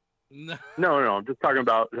you? No. I'm just talking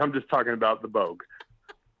about the Bogue.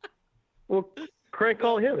 Well, crank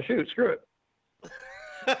call him. Shoot, screw it.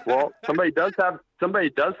 Well, somebody does have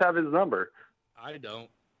his number. I don't.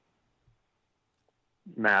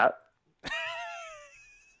 Matt.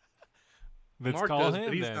 Let's Mark call does, him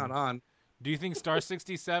but he's then. not on. Do you think Star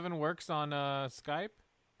 67 works on Skype?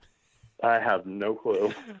 I have no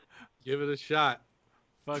clue. Give it a shot.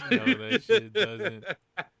 Fuck no, that shit doesn't.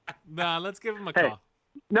 Nah, let's give him a call.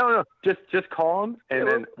 No, just call him, and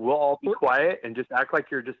then we'll all be quiet and just act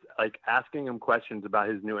like you're just like asking him questions about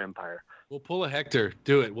his new empire. We'll pull a Hector.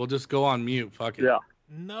 Do it. We'll just go on mute. Fuck it. Yeah.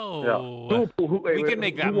 No. Yeah. We can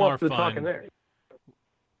make that more fun.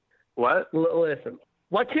 What? Listen,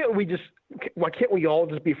 why can't we all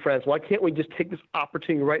just be friends? Why can't we just take this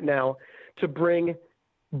opportunity right now to bring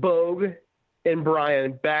Bogue and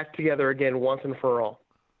Brian back together again once and for all?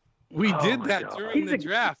 We did that during the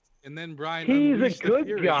draft, and then Brian. He's a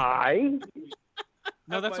good guy.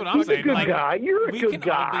 No, that's what I'm saying. He's a good guy. You're a we good can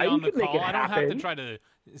all guy. be on You the can make call. it I don't have to happen. try to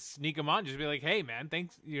sneak him on. Just be like, hey, man,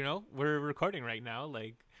 thanks. We're recording right now.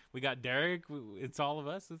 Like, we got Derek. It's all of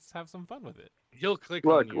us. Let's have some fun with it. He'll click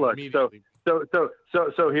Look. on you immediately. So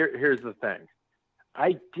here's the thing.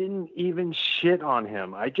 I didn't even shit on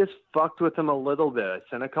him. I just fucked with him a little bit. I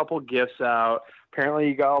sent a couple gifts out. Apparently,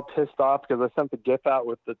 he got all pissed off because I sent the gif out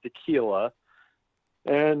with the tequila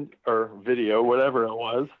or video, whatever it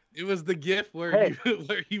was. It was the gif where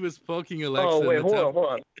he was poking Alexa. Oh wait, in the hold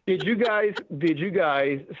on. Did you guys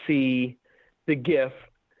see the gif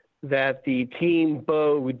that the Team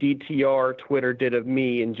Bogue DTR Twitter did of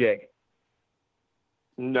me and Jake?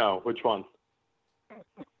 No, which one?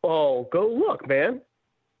 Oh, go look, man.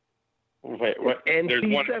 Wait, what? There's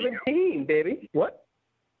one of you. NC-17, baby. What?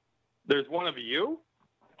 There's one of you?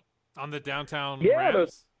 On the downtown Yeah,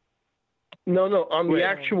 Rams? No, on the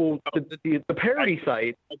actual the parody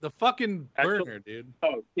site. The fucking burner, dude.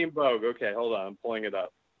 Oh, Team Bogue. Okay, hold on. I'm pulling it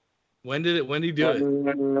up. When did he do it?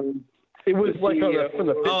 It was like from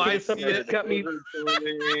the 50s I or something. see It got me.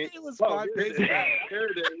 It was crazy. There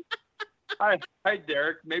it is. Hi,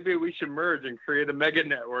 Derek. Maybe we should merge and create a mega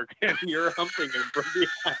network, and you're humping him from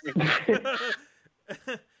behind.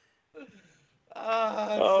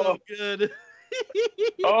 So good.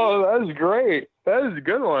 Oh, that was great. That is a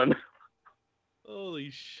good one. Holy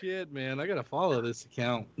shit, man! I gotta follow this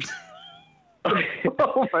account.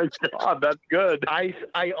 Oh my god, that's good. I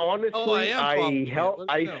honestly,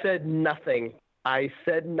 I said nothing. I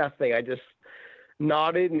just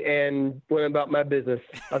nodded and went about my business.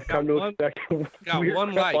 I've come to expect weird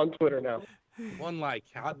one stuff like on Twitter now. One like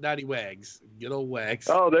Hot Daddy Wags, good old Wags.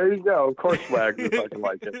 Oh, there you go. Of course, Wags is fucking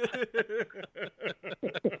like it.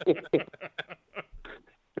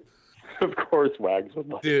 Of course, Wags would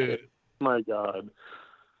like it. My god.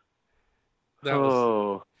 That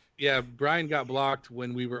was, yeah, Brian got blocked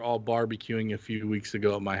when we were all barbecuing a few weeks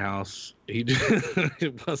ago at my house.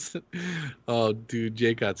 It wasn't. Oh, dude,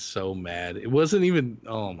 Jake got so mad. It wasn't even.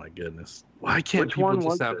 Oh my goodness. Why can't Which people one just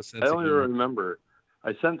was have it? a sense I of don't even humor? remember.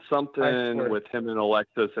 I sent something with him and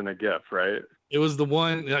Alexis in a GIF, right? It was the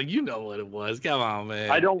one. You know what it was. Come on, man.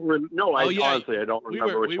 I don't. Honestly, I don't We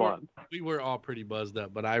remember were- which we were- one. We were all pretty buzzed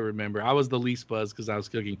up, but I remember. I was the least buzzed because I was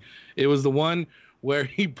cooking. It was the one where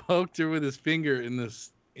he poked her with his finger in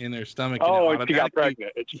this in her stomach. Oh, and and she got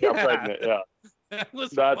pregnant. She got pregnant. Yeah. That was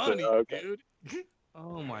That's funny, it. Okay. dude.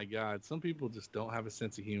 Oh my God, some people just don't have a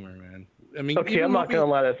sense of humor, man. I mean, Okay, even I'm not when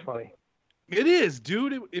gonna lie, that's funny. It is,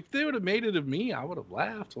 dude. If they would have made it of me, I would have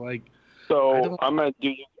laughed. Like, So I'm gonna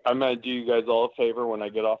do you guys all a favor when I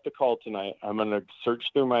get off the call tonight. I'm gonna search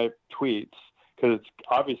through my tweets because it's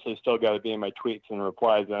obviously still got to be in my tweets and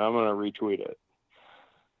replies, and I'm gonna retweet it.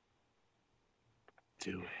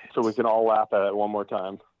 Do it. So we can all laugh at it one more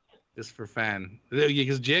time. Just for fun,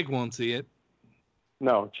 because Jake won't see it.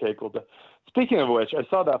 No, Jake will. Speaking of which, I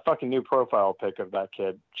saw that fucking new profile pic of that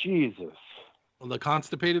kid. Jesus. Well, the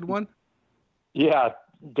constipated one. Yeah,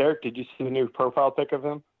 Derek, did you see the new profile pic of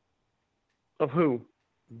him? Of who?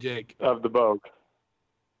 Jake. Of the Bogue.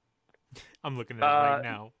 I'm looking at it right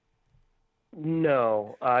now.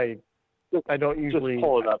 No, I don't usually. Just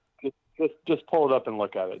pull it up. Just pull it up and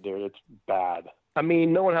look at it, dude. It's bad. I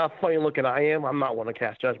mean, knowing how funny looking I am, I'm not one to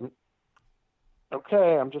cast judgment.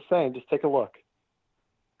 Okay, I'm just saying. Just take a look.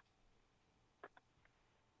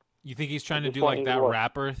 You think he's trying to just do want like you to that look.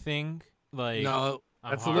 rapper thing? Like No,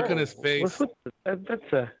 I'm that's the look on his hard. face.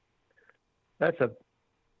 That's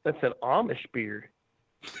an Amish beard.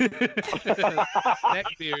 Neck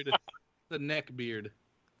beard. The neck beard.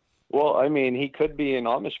 Well, I mean, he could be in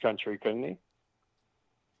Amish country, couldn't he?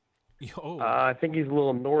 I think he's a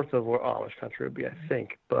little north of where Amish country would be, I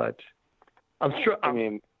think. But I'm sure. I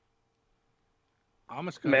mean,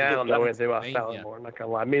 Amish country. Man, I don't know anything about Pennsylvania. style anymore. I'm not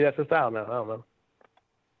gonna lie. Maybe that's the style now. I don't know.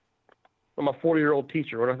 I'm a 40-year-old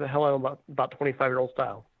teacher. What the hell I know about 25-year-old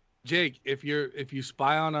style? Jake, if you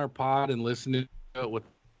spy on our pod and listen to it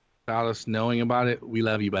without us knowing about it, we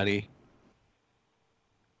love you, buddy.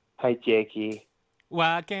 Hi, Jakey.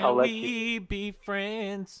 Why I'll can't let we be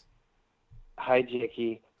friends? Hi,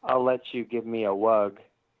 Jakey. I'll let you give me a wug.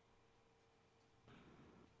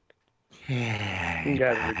 You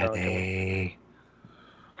guys are done.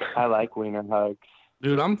 I like wiener hugs.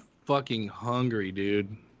 Dude, I'm fucking hungry,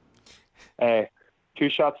 dude. Hey, 2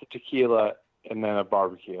 shots of tequila and then a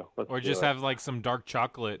barbecue. Or just have like some dark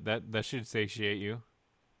chocolate. That should satiate you.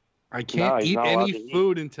 I can't he's eat not allowed any to eat.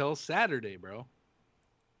 food until Saturday, bro.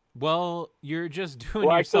 Well, you're just doing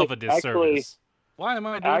Well, yourself actually- a disservice. Why am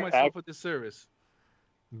I doing myself a disservice?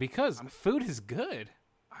 Because food is good.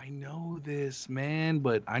 I know this, man,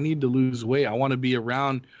 but I need to lose weight. I want to be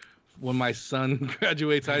around when my son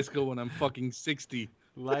graduates high school when I'm fucking 60.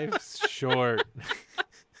 Life's short.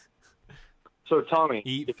 So Tommy,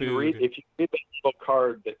 Eat if you read food. the little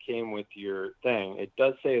card that came with your thing, it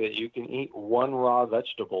does say that you can eat 1 raw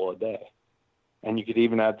vegetable a day, and you could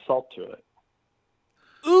even add salt to it.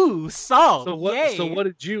 Ooh, salt! So what? Yay. So what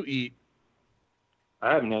did you eat?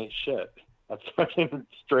 I haven't ate shit. That's fucking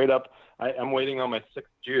straight up. I'm waiting on my 6th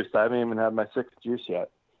juice. I haven't even had my 6th juice yet.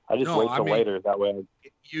 I just No, wait I till mean- later. That way.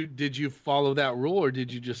 Did you follow that rule, or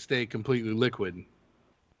did you just stay completely liquid?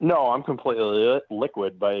 No, I'm completely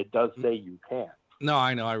liquid, but it does say you can. No,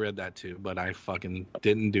 I know, I read that too, but I fucking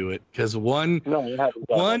didn't do it because one No, you haven't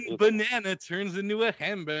done one it either. banana turns into a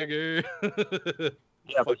hamburger.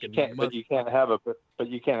 Yeah, but you can't. But you can't have a. But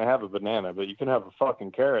you can't have a banana. But you can have a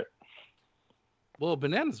fucking carrot. Well,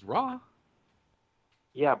 banana's raw.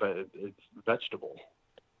 Yeah, but it's vegetable.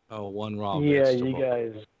 Oh, one raw Yeah, vegetable. you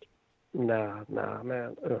guys. Nah,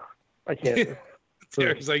 man. Ugh, I can't.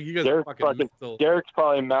 Derek's like, you guys are fucking mental. Derek's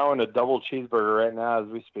probably mowing a double cheeseburger right now as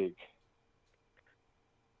we speak.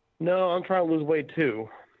 No, I'm trying to lose weight too.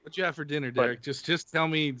 What you have for dinner, Derek? Just tell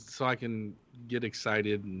me so I can get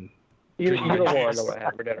excited and. You drink don't my want juice. to know what I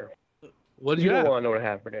had for dinner. What did You you don't have? want to know what I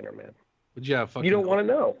had for dinner, man. What'd you have? Fucking You don't want to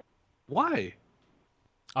know. Why?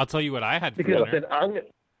 I'll tell you what I had for Because dinner.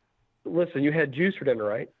 listen, you had juice for dinner,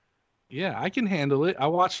 right? Yeah, I can handle it.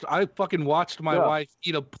 I fucking watched my Yeah. wife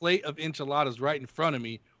eat a plate of enchiladas right in front of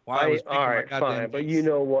me while I was picking all my right, goddamn fine. But juice. you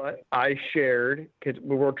know what? I shared because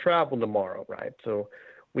we were traveling tomorrow, right? So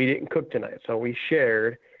we didn't cook tonight. So we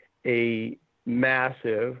shared a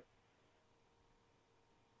massive,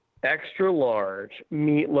 extra large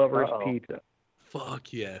meat lovers pizza,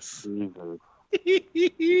 Fuck yes.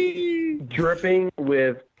 dripping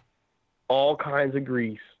with all kinds of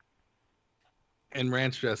grease. And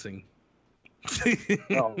ranch dressing.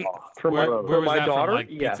 For Where was my that daughter, from, like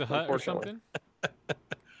yes, Pizza Hut or unfortunately. something?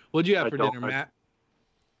 What'd you have I for don't- dinner, Matt?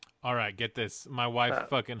 All right, get this. My wife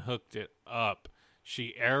fucking hooked it up.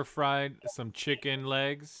 She air fried some chicken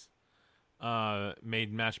legs,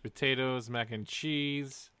 made mashed potatoes, mac and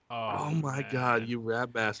cheese. Oh my god, you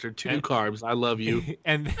rat bastard. 2 And- carbs. I love you.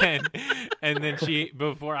 and then she,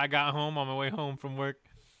 before I got home on my way home from work,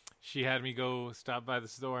 she had me go stop by the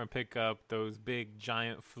store and pick up those big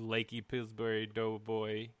giant flaky Pillsbury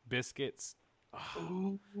Doughboy biscuits.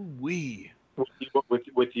 Ooh-wee.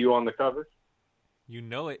 With you on the cover? You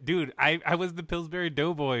know it. Dude, I was the Pillsbury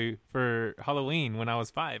Doughboy for Halloween when I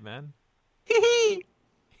was 5, man.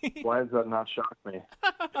 Why does that not shock me?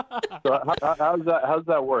 So how's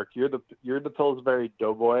that work? You're the Pillsbury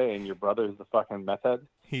Doughboy and your brother's the fucking meth head?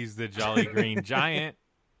 He's the Jolly Green Giant.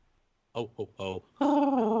 Oh.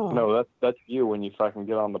 No, that's you when you fucking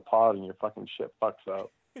get on the pod and your fucking shit fucks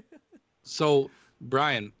up. So,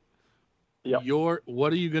 Brian, yep.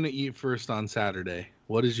 What are you going to eat first on Saturday?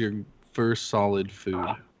 What is your first solid food?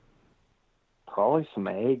 Probably some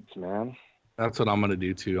eggs, man. That's what I'm going to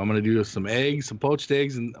do, too. I'm going to do some eggs, some poached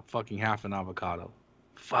eggs, and fucking half an avocado.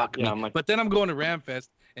 Fuck me. But then I'm going to Ramfest,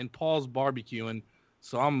 and Paul's barbecuing,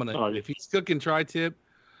 so I'm going to, if he's cooking tri-tip,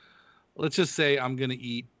 let's just say I'm going to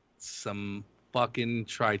eat some fucking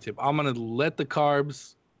tri-tip. I'm going to let the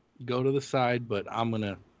carbs go to the side, but I'm going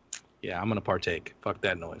to partake. Fuck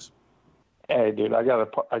that noise. Hey, dude, I got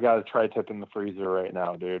a tri-tip in the freezer right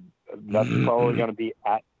now, dude. That's probably going to be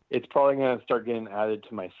it's probably going to start getting added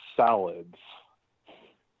to my salads.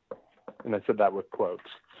 And I said that with quotes.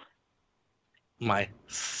 My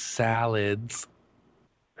salads.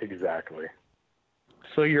 Exactly.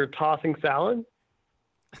 So you're tossing salad?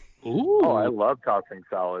 Ooh. Oh, I love tossing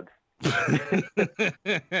salads.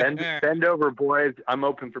 Bend over, boys. I'm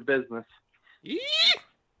open for business.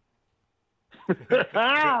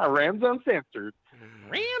 Rams uncensored.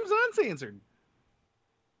 Rams uncensored.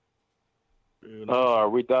 Oh, are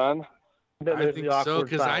we done? I think so,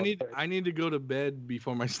 because I need to go to bed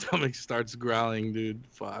before my stomach starts growling, dude.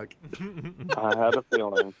 Fuck. I had a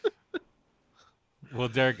feeling. Well,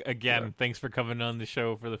 Derek, again, thanks for coming on the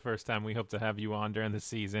show for the first time. We hope to have you on during the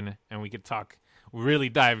season, and we could really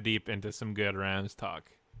dive deep into some good Rams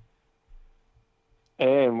talk.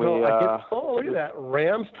 And we, look at that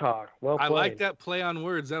Rams talk. Well played. I like that play on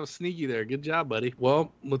words. That was sneaky there. Good job, buddy.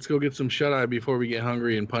 Well, let's go get some shut-eye before we get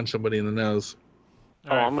hungry and punch somebody in the nose.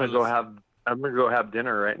 Oh, I'm gonna go have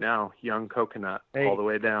dinner right now. Young coconut all the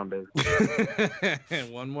way down, baby.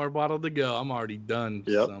 One more bottle to go. I'm already done.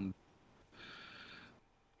 Yep. All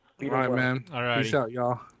right, man. All right. Peace out,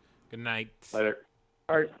 y'all. Good night. Later.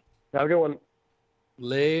 All right. Have a good one.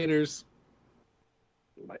 Laters.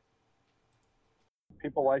 Bye.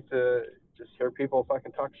 People like to just hear people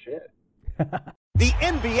fucking talk shit. The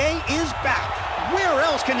NBA is back. Where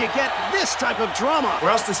else can you get this type of drama?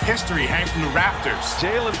 Where else does history hang from the rafters?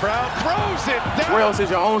 Jaylen Brown throws it down. Where else is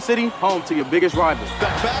your own city home to your biggest rival? The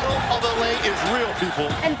Battle of LA is real, people.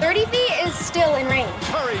 And 30 feet is still in range.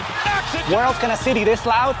 Curry knocks it. Where else can a city this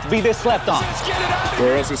loud be this slept on?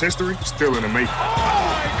 Where else is history still in the making? Oh,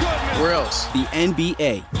 my goodness. Where else? The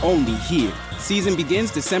NBA, only here. Season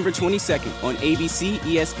begins December 22nd on ABC,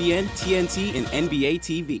 ESPN, TNT, and NBA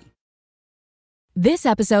TV. This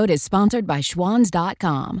episode is sponsored by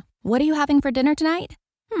Schwans.com. What are you having for dinner tonight?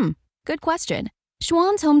 Good question.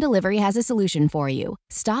 Schwans Home Delivery has a solution for you.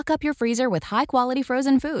 Stock up your freezer with high-quality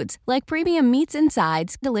frozen foods like premium meats and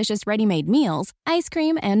sides, delicious ready-made meals, ice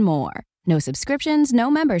cream, and more. No subscriptions,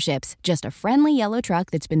 no memberships, just a friendly yellow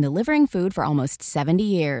truck that's been delivering food for almost 70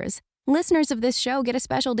 years. Listeners of this show get a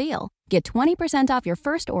special deal. Get 20% off your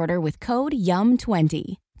first order with code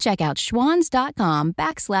YUM20. Check out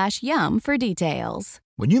schwans.com/yum for details.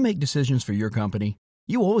 When you make decisions for your company,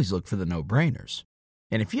 you always look for the no-brainers.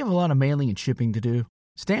 And if you have a lot of mailing and shipping to do,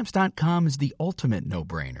 Stamps.com is the ultimate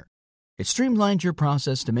no-brainer. It streamlines your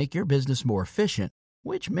process to make your business more efficient,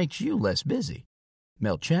 which makes you less busy.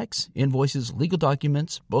 Mail checks, invoices, legal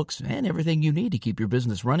documents, books, and everything you need to keep your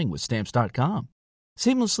business running with Stamps.com.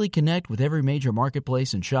 Seamlessly connect with every major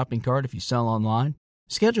marketplace and shopping cart if you sell online.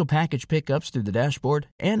 Schedule package pickups through the dashboard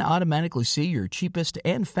and automatically see your cheapest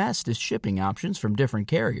and fastest shipping options from different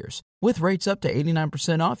carriers, with rates up to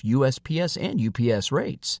 89% off USPS and UPS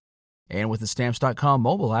rates. And with the Stamps.com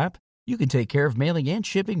mobile app, you can take care of mailing and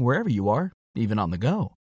shipping wherever you are, even on the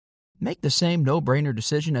go. Make the same no-brainer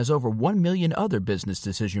decision as over 1 million other business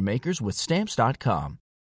decision makers with Stamps.com.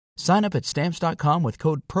 Sign up at Stamps.com with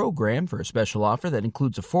code PROGRAM for a special offer that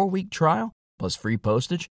includes a 4-week trial, plus free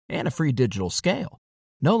postage and a free digital scale.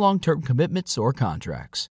 No long-term commitments or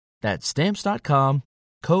contracts. That's Stamps.com,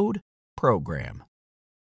 code PROGRAM.